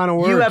have the final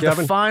word, You have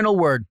Kevin. the final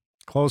word.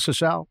 Close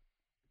us out.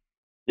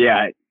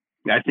 Yeah,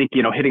 I think,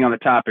 hitting on the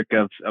topic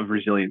of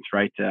resilience,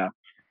 right?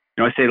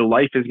 I say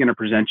life is going to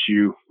present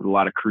you with a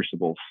lot of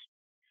crucibles.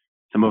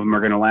 Some of them are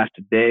going to last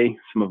a day,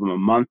 some of them a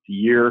month, a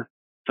year.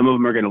 Some of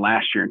them are going to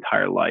last your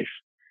entire life.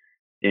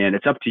 And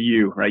it's up to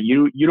you, right?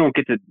 You don't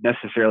get to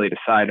necessarily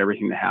decide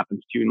everything that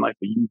happens to you in life,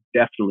 but you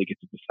definitely get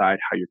to decide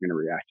how you're going to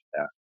react to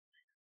that,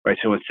 right?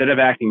 So instead of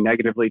acting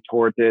negatively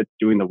towards it,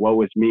 doing the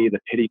woe is me, the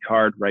pity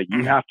card, right?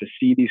 You have to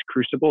see these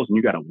crucibles and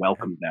you got to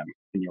welcome them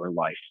in your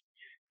life,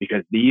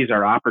 because these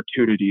are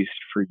opportunities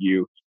for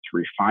you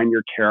to refine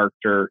your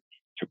character,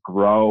 to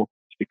grow,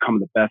 to become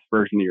the best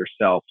version of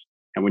yourself.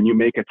 And when you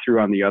make it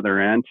through on the other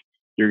end,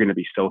 you're going to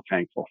be so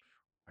thankful.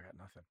 I got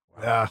nothing.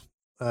 Wow. Yeah,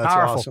 that's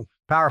Powerful. awesome.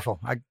 Powerful.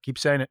 I keep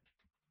saying it.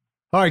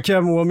 All right,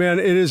 Kevin. Well, man,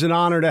 it is an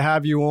honor to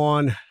have you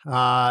on.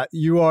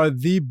 You are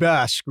the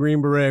best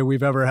Green Beret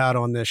we've ever had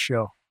on this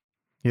show.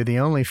 You're the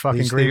only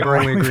fucking He's Green the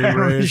Beret only we've Green ever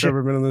Beret who's had.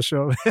 ever been on the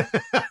show.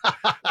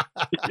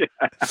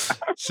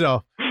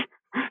 So,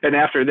 and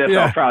after this,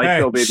 I'll probably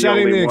still be the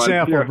setting only the one.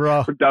 example,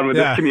 bro. We're done with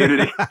this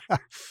community.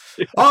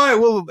 All right.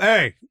 Well,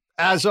 hey,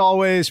 as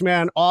always,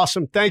 man,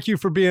 awesome. Thank you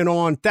for being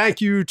on. Thank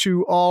you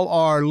to all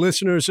our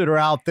listeners that are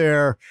out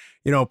there.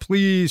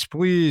 Please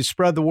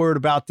spread the word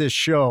about this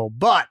show.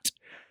 But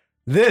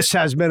this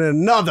has been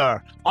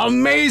another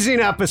amazing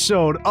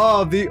episode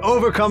of the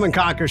Overcome and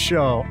Conquer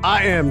Show.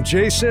 I am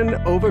Jason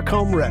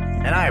Overcome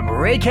Redden. And I am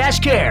Ray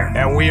Cashcare.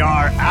 And we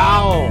are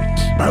out.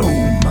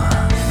 Boom.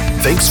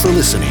 Thanks for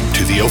listening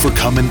to the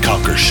Overcome and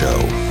Conquer Show.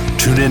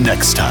 Tune in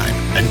next time,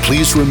 and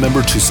please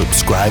remember to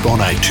subscribe on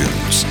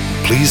iTunes.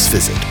 please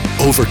visit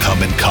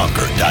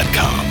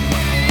overcomeandconquer.com.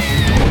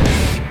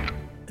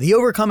 The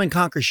Overcome and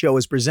Conquer show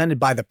is presented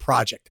by The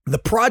Project. The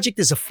Project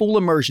is a full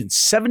immersion,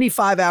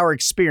 75-hour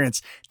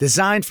experience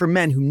designed for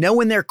men who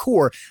know in their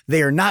core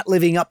they are not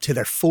living up to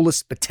their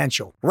fullest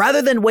potential.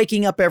 Rather than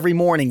waking up every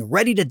morning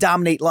ready to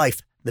dominate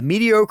life, the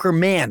mediocre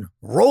man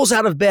rolls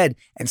out of bed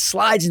and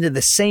slides into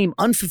the same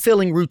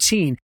unfulfilling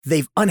routine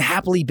they've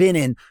unhappily been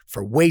in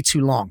for way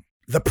too long.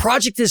 The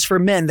Project is for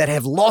men that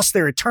have lost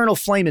their eternal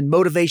flame and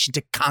motivation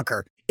to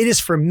conquer. It is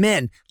for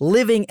men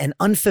living an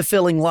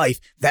unfulfilling life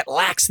that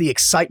lacks the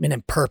excitement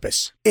and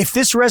purpose. If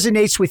this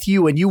resonates with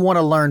you and you want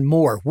to learn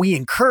more, we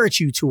encourage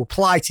you to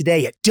apply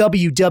today at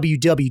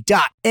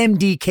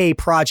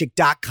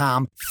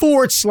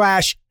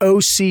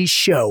www.mdkproject.com/OC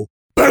show.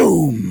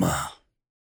 Boom!